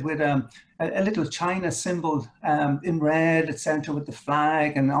concluded it with a little China symbol in red, etc., with the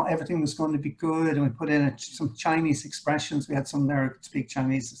flag, and everything was going to be good. And we put in some Chinese expressions. We had some there who could speak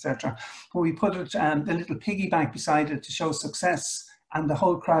Chinese, etc. But we put it, a little piggy bank beside it to show success, and the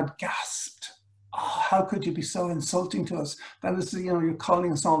whole crowd gasped. Oh, how could you be so insulting to us? That is, you're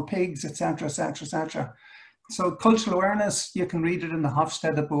calling us all pigs, etc., etc., etc. So cultural awareness, you can read it in the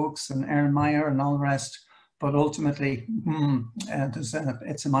Hofstede books and Aaron Meyer and all the rest, but ultimately,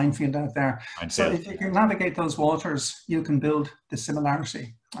 it's a minefield out there. So if you can navigate those waters, you can build the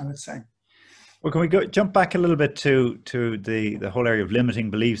similarity, I would say. Well, can we jump back a little bit to the whole area of limiting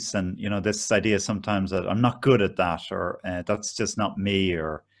beliefs and, this idea sometimes that I'm not good at that, or that's just not me,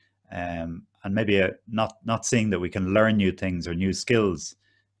 or and maybe not seeing that we can learn new things or new skills.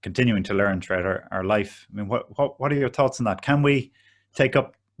 continuing to learn throughout our life. I mean, what are your thoughts on that? Can we take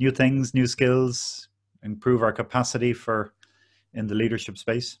up new things, new skills, improve our capacity in the leadership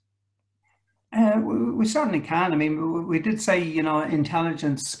space? We certainly can. I mean, we did say, you know,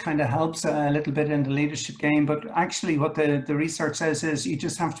 intelligence kind of helps a little bit in the leadership game, but actually what the research says is you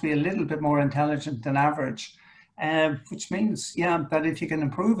just have to be a little bit more intelligent than average, which means, yeah, that if you can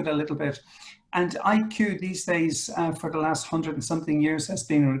improve it a little bit. And IQ these days, for the last 100 and something years, has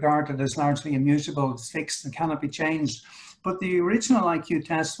been regarded as largely immutable, it's fixed and cannot be changed. But the original IQ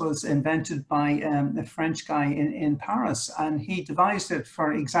test was invented by a French guy in Paris, and he devised it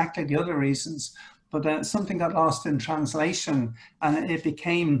for exactly the other reasons. But something got lost in translation, and it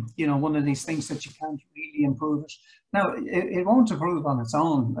became, you know, one of these things that you can't really improve it. Now, it won't improve on its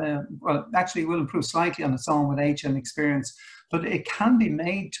own. Well, actually, it will improve slightly on its own with age and experience, but it can be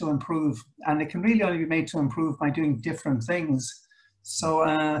made to improve, and it can really only be made to improve by doing different things. So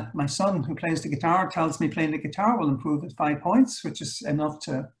my son, who plays the guitar, tells me playing the guitar will improve at 5 points, which is enough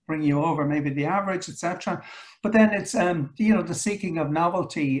to bring you over maybe the average, etc. But then it's you know, the seeking of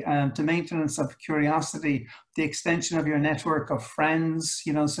novelty, the maintenance of curiosity, the extension of your network of friends,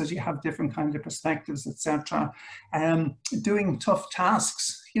 you know, so you have different kinds of perspectives, etc. Doing tough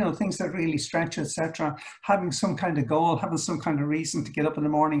tasks, you know, things that really stretch, etc. Having some kind of goal, having some kind of reason to get up in the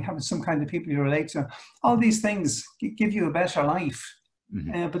morning, having some kind of people you relate to. All these things give you a better life,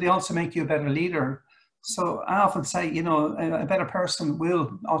 but they also make you a better leader. So I often say, you know, a better person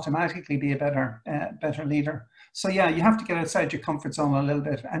will automatically be a better leader. So yeah, you have to get outside your comfort zone a little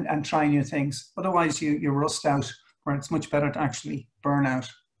bit and try new things. Otherwise you rust out, where it's much better to actually burn out.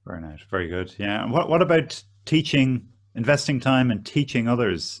 Burn out, very good. Yeah. And what about teaching, investing time in teaching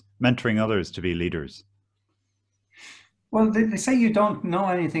others, mentoring others to be leaders? Well, they say you don't know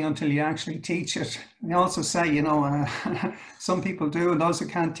anything until you actually teach it. They also say, you know, some people do, and those who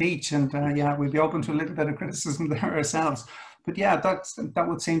can't teach. And yeah, we'd be open to a little bit of criticism there ourselves. But yeah, that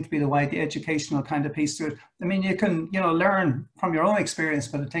would seem to be the way, the educational kind of piece to it. I mean, you can, you know, learn from your own experience,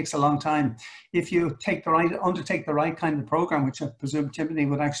 but it takes a long time. If you undertake the right kind of program, which I presume Timoney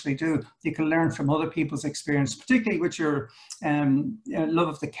would actually do, you can learn from other people's experience, particularly with your love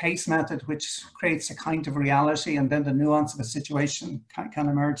of the case method, which creates a kind of reality, and then the nuance of a situation can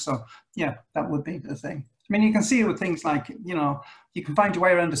emerge. So yeah, that would be the thing. I mean, you can see it with things like, you know, you can find your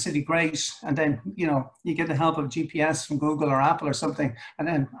way around the city great, and then, you know, you get the help of GPS from Google or Apple or something, and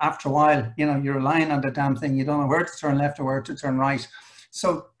then after a while, you know, you're relying on the damn thing. You don't know where to turn left or where to turn right.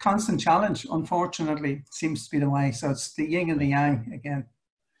 So constant challenge, unfortunately, seems to be the way. So it's the yin and the yang again.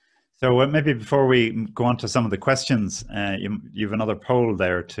 So maybe before we go on to some of the questions, you have another poll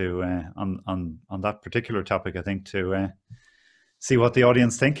there to on that particular topic, I think, to see what the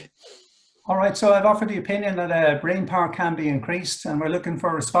audience think. All right, so I've offered the opinion that brain power can be increased, and we're looking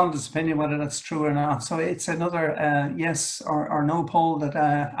for respondents' opinion whether that's true or not. So it's another yes or no poll that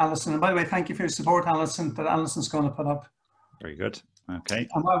Alison, and by the way, thank you for your support, Alison, that Alison's going to put up. Very good. Okay.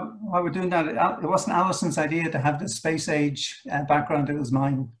 And while we're doing that, it wasn't Alison's idea to have the space age background, it was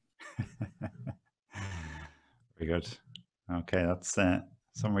mine. Very good. Okay, that's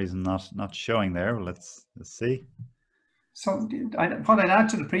some reason not showing there. Well, let's see. So what I'd add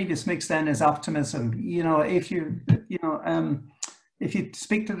to the previous mix then is optimism. You know, if you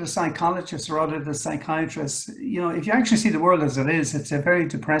speak to the psychologists or other the psychiatrists, you know, if you actually see the world as it is, it's a very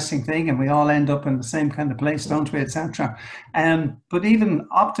depressing thing, and we all end up in the same kind of place, don't we, etc. But even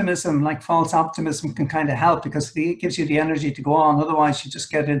optimism, like false optimism, can kind of help, because it gives you the energy to go on. Otherwise, you just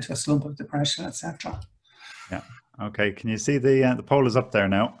get into a slump of depression, etc. Yeah. Okay. Can you see the poll is up there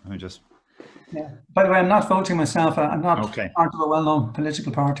now? Let me just. Yeah. By the way, I'm not voting myself. I'm not part of a well-known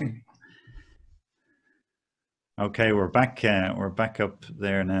political party. Okay, we're back up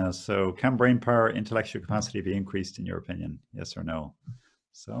there now. So, can brain power, intellectual capacity be increased in your opinion? Yes or no?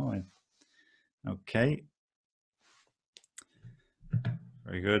 So, okay.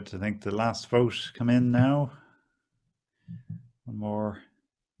 Very good. I think the last vote come in now. One more.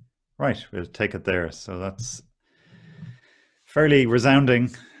 Right, we'll take it there. So that's fairly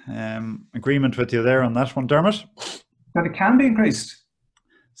resounding agreement with you there on that one, Dermot. But it can be increased.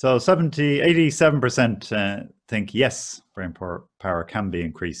 So 87% think yes, brain power can be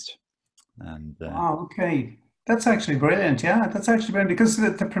increased. And okay, that's actually brilliant. Yeah, that's actually brilliant, because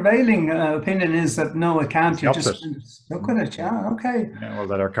the prevailing opinion is that no, it can't. You just look at it. Yeah, okay. Yeah, well,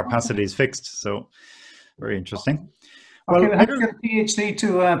 that our capacity is fixed. So very interesting. Okay, we'll have to get a PhD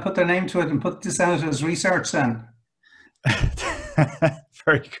to put their name to it and put this out as research then.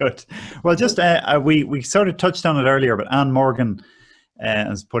 Very good. Well, just we sort of touched on it earlier, but Anne Morgan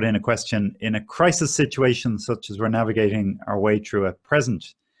has put in a question: in a crisis situation such as we're navigating our way through at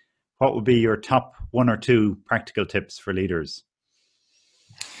present, what would be your top 1 or 2 practical tips for leaders?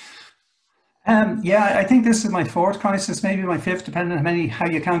 Yeah, I think this is my 4th crisis, maybe my 5th, depending on how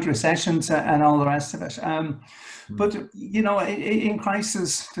you count recessions and all the rest of it. But, you know, in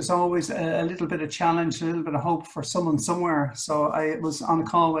crisis, there's always a little bit of challenge, a little bit of hope for someone somewhere. So I was on a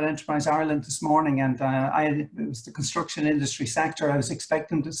call with Enterprise Ireland this morning, and it was the construction industry sector. I was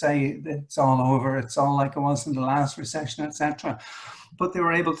expecting to say that it's all over, it's all like it was in the last recession, etc. But they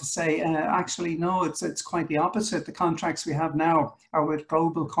were able to say, actually, no, it's quite the opposite. The contracts we have now are with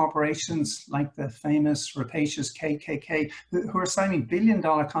global corporations like the famous, rapacious KKK, who are signing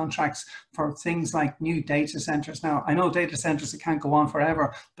billion-dollar contracts for things like new data centers. Now, I know data centers, it can't go on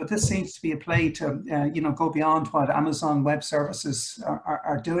forever, but this seems to be a play to, you know, go beyond what Amazon Web Services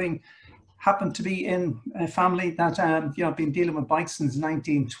are doing. Happened to be in a family that, you know, been dealing with bikes since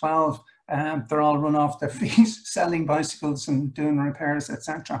 1912. They're all run off their feet, selling bicycles and doing repairs,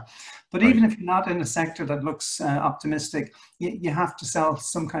 etc. But even if you're not in a sector that looks optimistic, you have to sell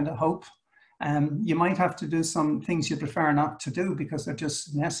some kind of hope. You might have to do some things you prefer not to do because they're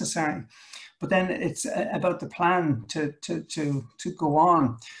just necessary. But then it's about the plan to go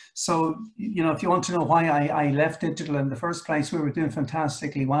on. So, you know, if you want to know why I left digital in the first place, we were doing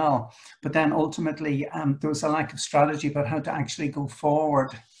fantastically well. But then ultimately, there was a lack of strategy about how to actually go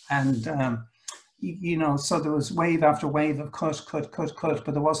forward. And, you know, so there was wave after wave of cut,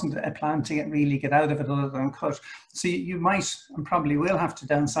 but there wasn't a plan to really get out of it other than cut. So you might and probably will have to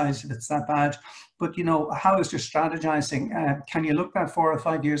downsize if it's that bad. But, you know, how is your strategizing? Can you look back 4 or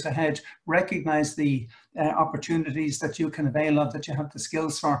 5 years ahead, recognize the opportunities that you can avail of, that you have the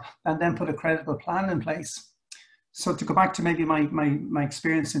skills for, and then put a credible plan in place? So to go back to maybe my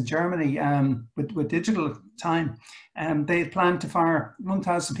experience in Germany with digital time, they had planned to fire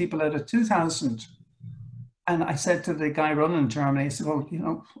 1,000 people out of 2,000. And I said to the guy running Germany, I said, well, you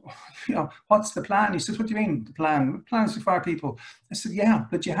know, what's the plan? He said, what do you mean the plan? The plan is to fire people. I said, yeah,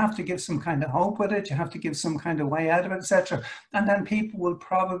 but you have to give some kind of hope with it. You have to give some kind of way out of it, etc. And then people will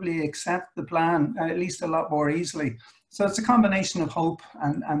probably accept the plan at least a lot more easily. So it's a combination of hope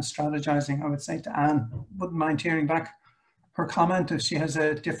and strategizing, I would say to Anne. Wouldn't mind hearing back her comment if she has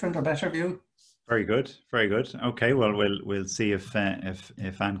a different or better view. Very good, very good. Okay, well, we'll see if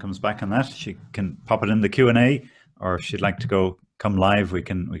Anne comes back on that. She can pop it in the Q&A, or if she'd like to come live, we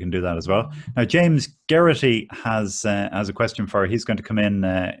can do that as well. Now, James Geraghty has a question for her. He's going to come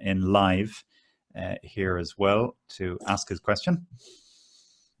in live here as well to ask his question.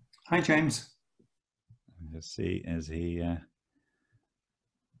 Hi, James. Let's see, is he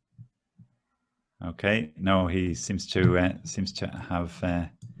okay? No, he seems to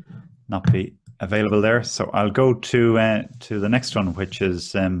have not be available there. So I'll go to the next one, which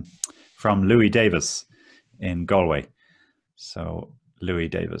is from Louis Davis in Galway. So Louis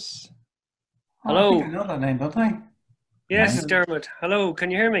Davis. Hello. I think I know that name, don't I? Yes, Dermot. Hello, can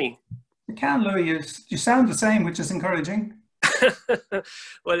you hear me? I can, Louis. You sound the same, which is encouraging.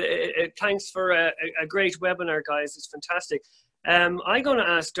 Well, thanks for a great webinar, guys. It's fantastic. I'm going to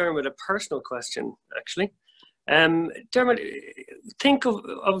ask Dermot a personal question, actually. Dermot, if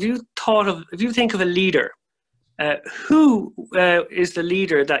you think of a leader, who is the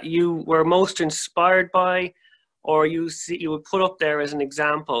leader that you were most inspired by, or you would put up there as an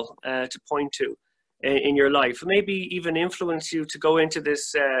example to point to in your life, maybe even influence you to go into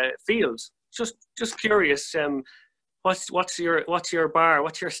this field? Just curious. What's your bar?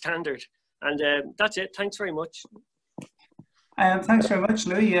 What's your standard? And that's it. Thanks very much. Thanks very much,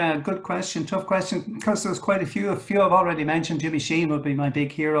 Louis. Good question, tough question, because there's quite a few. A few I've already mentioned. Jimmy Sheen would be my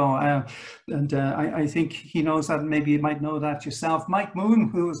big hero, and I think he knows that. Maybe you might know that yourself. Mike Moon,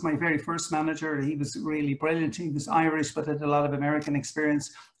 who was my very first manager, he was really brilliant. He was Irish, but had a lot of American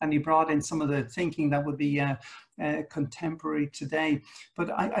experience, and he brought in some of the thinking that would be contemporary today. But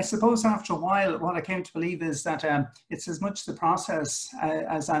I suppose after a while, what I came to believe is that it's as much the process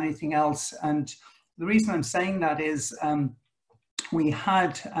as anything else. And the reason I'm saying that is we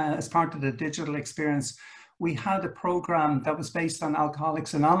had, as part of the digital experience, we had a program that was based on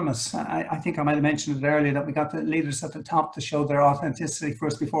Alcoholics Anonymous. I think I might have mentioned it earlier, that we got the leaders at the top to show their authenticity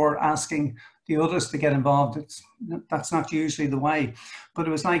first before asking the others to get involved. That's not usually the way. But it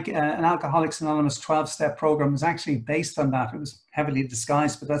was like an Alcoholics Anonymous 12-step program was actually based on that. It was heavily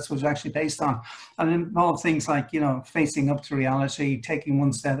disguised, but that's what it was actually based on. And it involved things like, facing up to reality, taking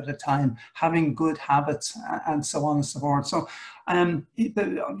one step at a time, having good habits, and so on and so forth. So,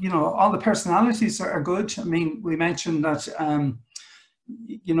 all the personalities are good. I mean, we mentioned that,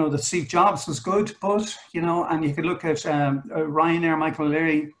 you know, that Steve Jobs was good, but, you know, and you could look at Ryanair, Michael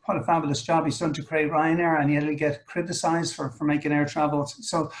O'Leary, what a fabulous job he's done to create Ryanair, and he'll get criticized for making air travel.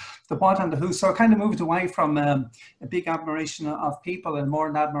 So the what and the who. So I kind of moved away from a big admiration of people and more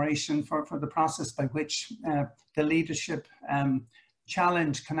an admiration for the process by which the leadership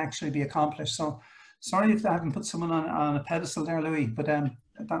challenge can actually be accomplished. So sorry if I haven't put someone on a pedestal there, Louis, but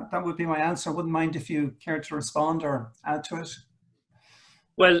that would be my answer. I wouldn't mind if you cared to respond or add to it.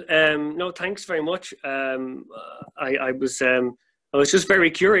 Well, no, thanks very much. I was just very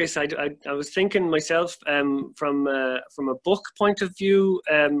curious. I was thinking myself from a book point of view.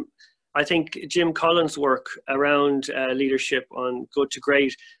 I think Jim Collins' work around leadership on Good to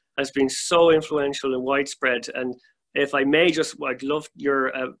Great has been so influential and widespread. And if I may, I'd love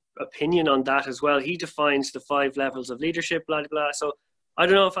your opinion on that as well. He defines the 5 levels of leadership, blah, blah, blah. So I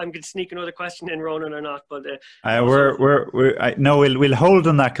don't know if I'm going to sneak another question in, Ronan, or not, but no, we'll hold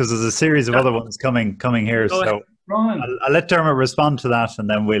on that because there's a series of other ones coming here. So I'll let Dermot respond to that, and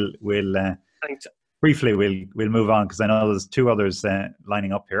then we'll briefly we'll move on because I know there's 2 others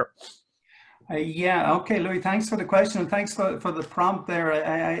lining up here. Yeah, okay, Louis, thanks for the question and thanks for the prompt there.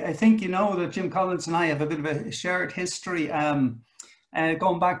 I think you know that Jim Collins and I have a bit of a shared history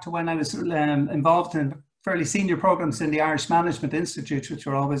going back to when I was involved in fairly senior programs in the Irish Management Institute, which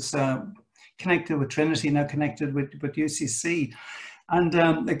were always connected with Trinity, now connected with UCC. And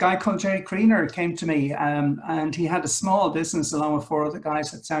a guy called Jerry Creener came to me and he had a small business along with 4 other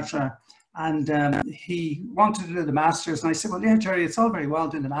guys, etc. And he wanted to do the masters. And I said, well, yeah, Jerry, it's all very well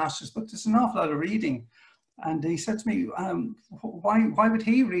doing the masters, but there's an awful lot of reading. And he said to me, why would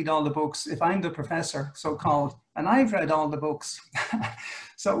he read all the books if I'm the professor, so-called, and I've read all the books?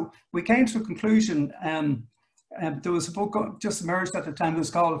 So we came to a conclusion. There was a book just emerged at the time. It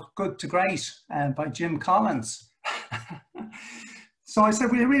was called Good to Great by Jim Collins. So I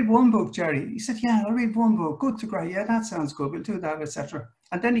said, will you read one book, Jerry? He said, yeah, I'll read one book. Good to Great. Yeah, that sounds good. We'll do that, etc.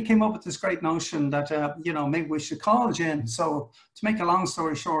 And then he came up with this great notion that, you know, maybe we should call Jim. So to make a long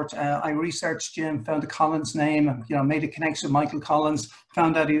story short, I researched Jim, found the Collins name, and, you know, made a connection with Michael Collins,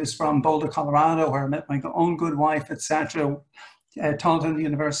 found out he was from Boulder, Colorado, where I met my own good wife, etc. Taught in the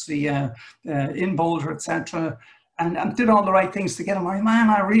university in Boulder, etc. And did all the right things to get him. Man,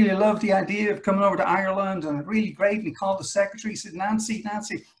 I really love the idea of coming over to Ireland, and really great. We called the secretary, said, Nancy,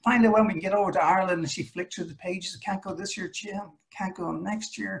 find out when we can get over to Ireland. And she flicked through the pages. Can't go this year, Jim. Can't go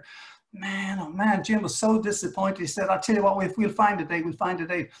next year. Man, oh man, Jim was so disappointed. He said, I'll tell you what, we'll find a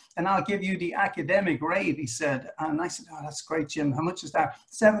date, and I'll give you the academic rate, he said. And I said, oh, that's great, Jim. How much is that?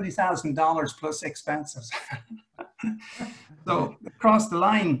 $70,000 plus expenses. So across the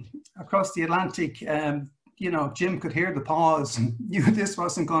line, across the Atlantic, you know, Jim could hear the pause and knew this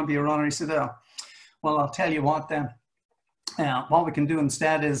wasn't going to be a runner. He said, well, I'll tell you what then. What we can do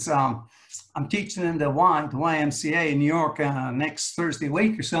instead is I'm teaching in the YMCA in New York next Thursday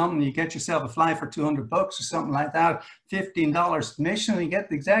week or something. You get yourself a fly for $200 or something like that, $15 admission, and you get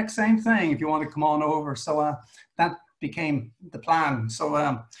the exact same thing if you want to come on over. So that became the plan.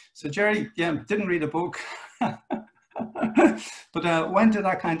 So Jerry, yeah, didn't read a book. But went to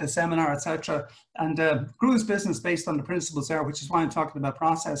that kind of seminar, etc., and grew his business based on the principles there, which is why I'm talking about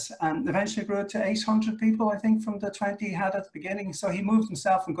process, and eventually grew it to 800 people, I think, from the 20 he had at the beginning. So he moved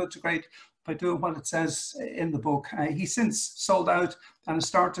himself from good to great by doing what it says in the book. He's since sold out and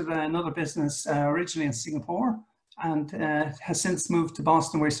started another business originally in Singapore, and has since moved to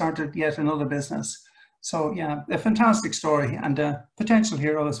Boston, where he started yet another business. So yeah, a fantastic story and a potential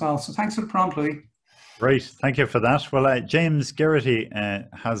hero as well. So thanks for the prompt, Louis. Great, thank you for that. Well, James Geraghty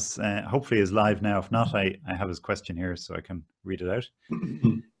has hopefully is live now. If not, I have his question here, so I can read it out.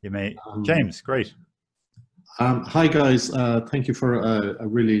 You may, James. Great. Hi guys, thank you for a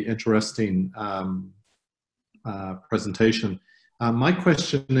really interesting presentation. My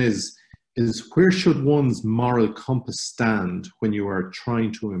question is where should one's moral compass stand when you are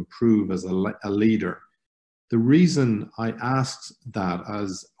trying to improve as a leader? The reason I asked that,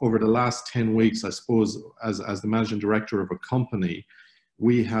 as over the last 10 weeks, I suppose, as the managing director of a company,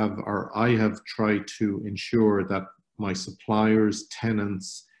 I have tried to ensure that my suppliers,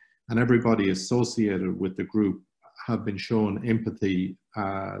 tenants, and everybody associated with the group have been shown empathy,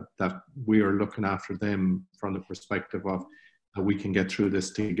 that we are looking after them from the perspective of that we can get through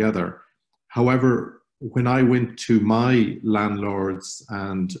this together. However, when I went to my landlords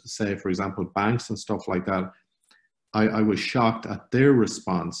and, say, for example, banks and stuff like that, I was shocked at their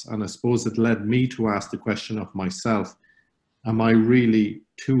response. And I suppose it led me to ask the question of myself, am I really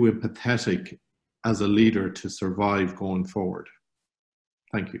too empathetic as a leader to survive going forward?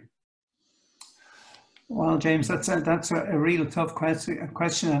 Thank you. Well, James, that's a real tough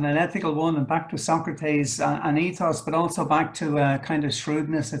question and an ethical one, and back to Socrates and ethos, but also back to kind of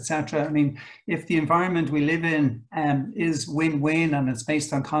shrewdness, etc. I mean, if the environment we live in is win-win and it's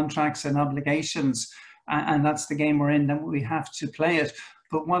based on contracts and obligations, and that's the game we're in, then we have to play it.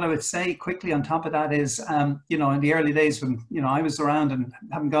 But what I would say quickly on top of that is, you know, in the early days when, you know, I was around and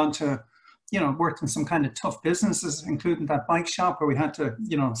having gone to, you know, worked in some kind of tough businesses, including that bike shop where we had to,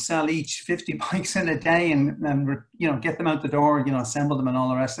 you know, sell each 50 bikes in a day and you know, get them out the door, you know, assemble them and all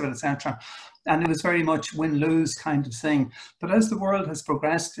the rest of it, etc. And it was very much win-lose kind of thing. But as the world has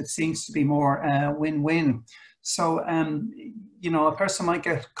progressed, it seems to be more win-win. So, you know, a person might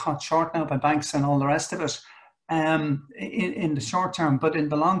get caught short now by banks and all the rest of it in the short term, but in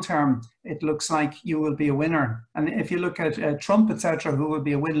the long term, it looks like you will be a winner. And if you look at Trump, etc., who would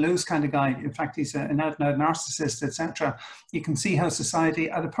be a win-lose kind of guy, in fact, he's an out-and-out narcissist, etc., you can see how society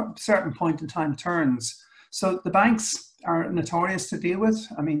at a certain point in time turns. So the banks are notorious to deal with.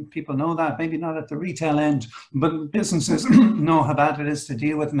 I mean, people know that, maybe not at the retail end, but businesses know how bad it is to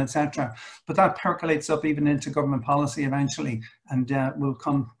deal with them, etc. But that percolates up even into government policy eventually and will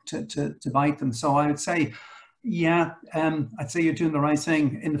come to bite them. So I would say, yeah, I'd say you're doing the right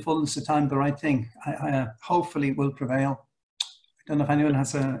thing in the fullness of time. The right thing, hopefully, will prevail. I don't know if anyone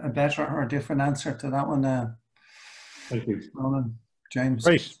has a better or a different answer to that one. Thank you, Ronan, James.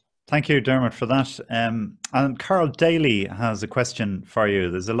 Great. Thank you, Dermot, for that. And Carl Daly has a question for you.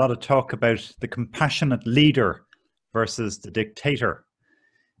 There's a lot of talk about the compassionate leader versus the dictator.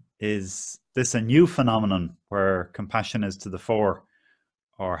 Is this a new phenomenon where compassion is to the fore,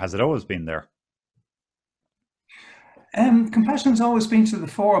 or has it always been there? Compassion has always been to the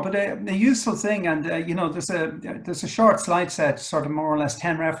fore, but a useful thing, and you know, there's a short slide set, sort of more or less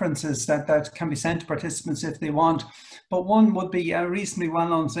 10 references that can be sent to participants if they want. But one would be a reasonably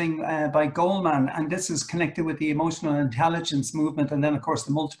well-known thing by Goleman, and this is connected with the emotional intelligence movement, and then of course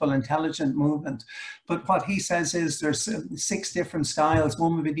the multiple intelligent movement. But what he says is there's 6 different styles.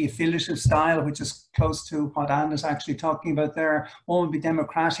 One would be the affiliative style, which is close to what Anne is actually talking about there. One would be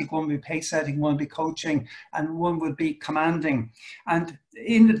democratic, one would be pace setting, one would be coaching, and one would be commanding. And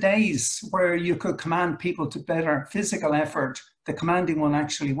in the days where you could command people to better physical effort, the commanding one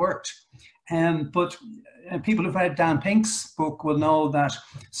actually worked. But people who've read Dan Pink's book will know that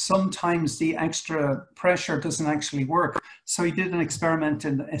sometimes the extra pressure doesn't actually work. So he did an experiment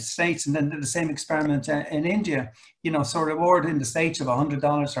in the States and then did the same experiment in India. You know, so reward in the States of $100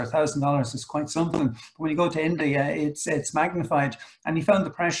 or $1,000 is quite something. But when you go to India, it's magnified. And he found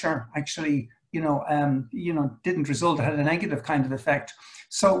the pressure actually, didn't result. It had a negative kind of effect.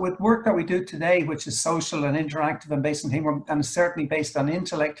 So with work that we do today, which is social and interactive and based on teamwork, and certainly based on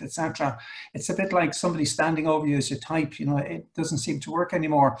intellect, etc., it's a bit like somebody standing over you as you type. You know, it doesn't seem to work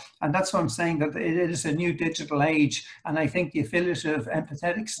anymore. And that's what I'm saying, that it is a new digital age. And I think the affiliative,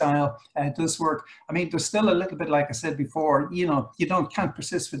 empathetic style does work. I mean, there's still a little bit, like I said before, you know, can't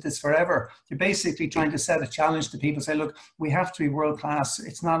persist with this forever. You're basically trying to set a challenge to people, say, look, we have to be world class.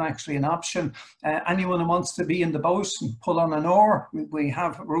 It's not actually an option. Anyone who wants to be in the boat and pull on an oar, we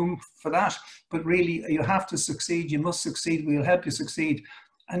have room for that, but really you have to succeed. You must succeed. We'll help you succeed.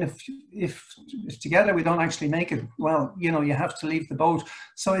 And if together we don't actually make it, well, you know, you have to leave the boat.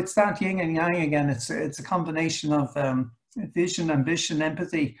 So it's that yin and yang again. It's a combination of vision, ambition,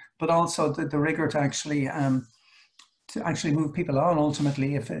 empathy, but also the rigor to actually move people on.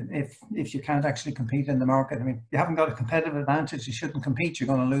 Ultimately, if you can't actually compete in the market, I mean, you haven't got a competitive advantage. You shouldn't compete. You're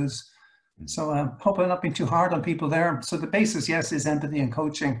going to lose. So hope I'm not being too hard on people there. So the basis, yes, is empathy and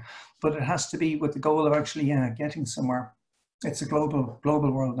coaching, but it has to be with the goal of actually getting somewhere. It's a global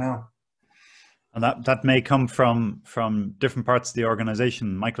world now. And that may come from different parts of the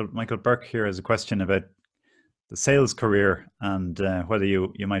organization. Michael Burke here has a question about the sales career and whether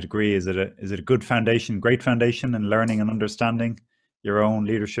you might agree, is it a good foundation, great foundation in learning and understanding your own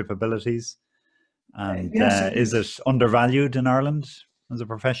leadership abilities? And yes, is it undervalued in Ireland as a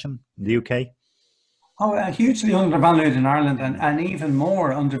profession, in the UK? Oh, hugely undervalued in Ireland, and even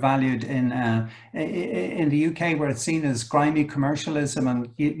more undervalued in the UK, where it's seen as grimy commercialism and,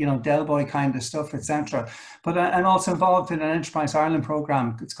 you know, Del Boy kind of stuff, etc. But I'm also involved in an Enterprise Ireland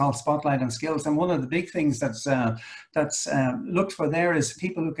program. It's called Spotlight on Skills, and one of the big things that's looked for there is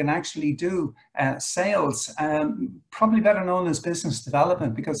people who can actually do sales, probably better known as business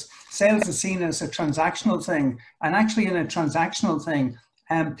development, because sales is seen as a transactional thing, and actually in a transactional thing,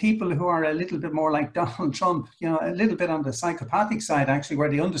 people who are a little bit more like Donald Trump, you know, a little bit on the psychopathic side, actually, where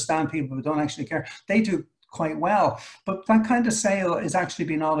they understand people but don't actually care, they do quite well. But that kind of sale is actually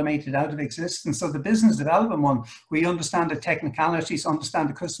being automated out of existence. So the business development one, where you understand the technicalities, understand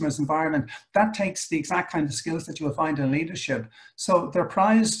the customer's environment, that takes the exact kind of skills that you will find in leadership. So they're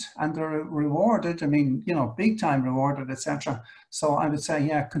prized and they're rewarded. I mean, you know, big time rewarded, etc. So I would say,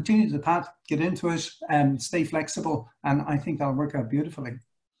 yeah, continue the path, get into it, and stay flexible. And I think that'll work out beautifully.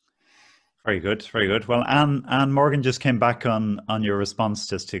 Very good, very good. Well, Anne Morgan just came back on your response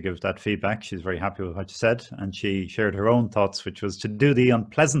just to give that feedback. She's very happy with what you said, and she shared her own thoughts, which was to do the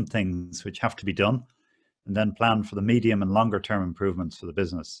unpleasant things which have to be done, and then plan for the medium and longer term improvements for the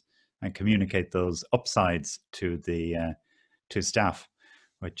business, and communicate those upsides to the to staff,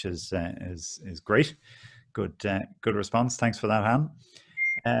 which is great. Good response. Thanks for that, Anne.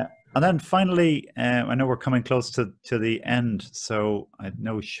 And then finally, I know we're coming close to the end, so I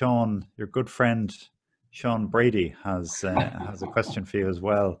know Sean, your good friend, Sean Brady, has a question for you as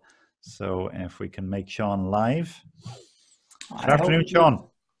well. So if we can make Sean live. Good afternoon, Sean.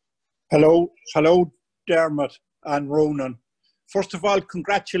 Hello, Dermot and Ronan. First of all,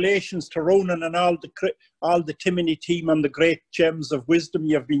 congratulations to Ronan and all the Timoney team on the great gems of wisdom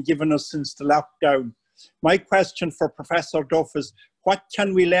you've been giving us since the lockdown. My question for Professor Duff is, what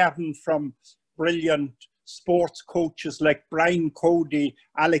can we learn from brilliant sports coaches like Brian Cody,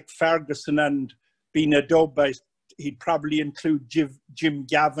 Alec Ferguson, and being a dub? He'd probably include Jim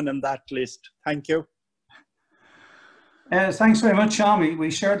Gavin in that list. Thank you. Thanks very much, Sean.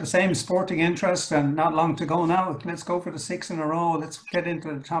 We share the same sporting interest, and not long to go now. Let's go for the 6 in a row. Let's get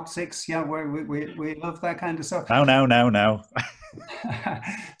into the top 6. Yeah, we love that kind of stuff. Now.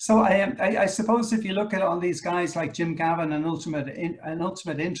 So I suppose if you look at all these guys like Jim Gavin, an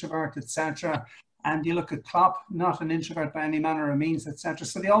ultimate introvert, etc., and you look at Klopp, not an introvert by any manner of means, etc.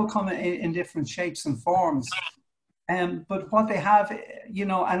 So they all come in different shapes and forms. But what they have, you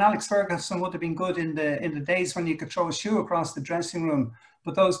know, and Alex Ferguson would have been good in the days when you could throw a shoe across the dressing room,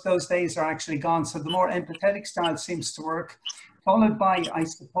 but those days are actually gone. So the more empathetic style seems to work, followed by, I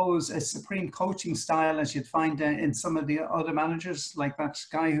suppose, a supreme coaching style, as you'd find in some of the other managers, like that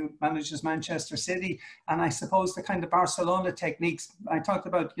guy who manages Manchester City. And I suppose the kind of Barcelona techniques, I talked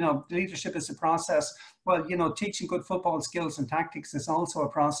about, you know, leadership is a process. Well, you know, teaching good football skills and tactics is also a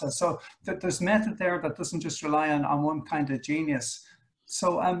process. So there's method there that doesn't just rely on one kind of genius.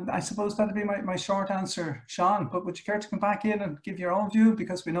 So I suppose that'd be my short answer, Sean. But would you care to come back in and give your own view?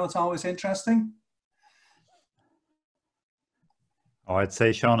 Because we know it's always interesting. Oh, I'd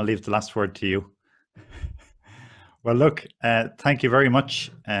say, Sean, I'll leave the last word to you. Well, look, thank you very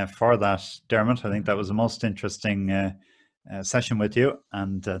much for that, Dermot. I think that was the most interesting session with you,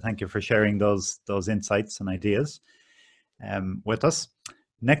 and thank you for sharing those insights and ideas with us.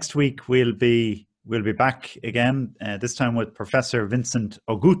 Next week we'll be back again, this time with Professor Vincent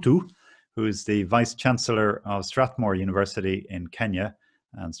Ogutu, who is the Vice Chancellor of Strathmore University in Kenya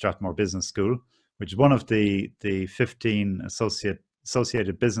and Strathmore Business School, which is one of the 15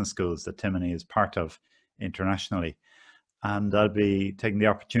 associated business schools that Timoney is part of internationally. And I'll be taking the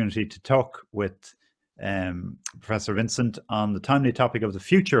opportunity to talk with Professor Vincent on the timely topic of the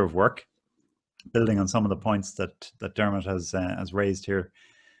future of work, building on some of the points that Dermot has raised here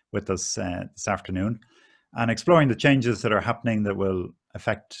with us this afternoon, and exploring the changes that are happening that will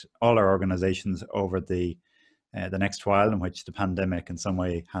affect all our organizations over the next while, in which the pandemic in some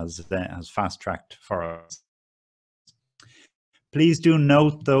way has fast-tracked for us. Please do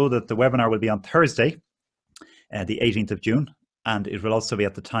note, though, that the webinar will be on Thursday, the 18th of June, and it will also be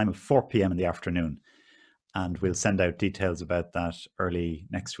at the time of 4 p.m. in the afternoon. And we'll send out details about that early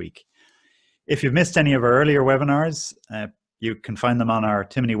next week. If you've missed any of our earlier webinars, you can find them on our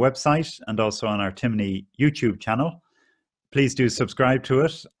Timoney website and also on our Timoney YouTube channel. Please do subscribe to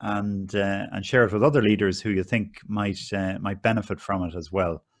it and share it with other leaders who you think might benefit from it as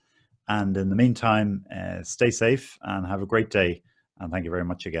well. And in the meantime, stay safe and have a great day. And thank you very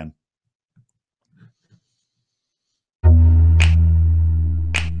much again.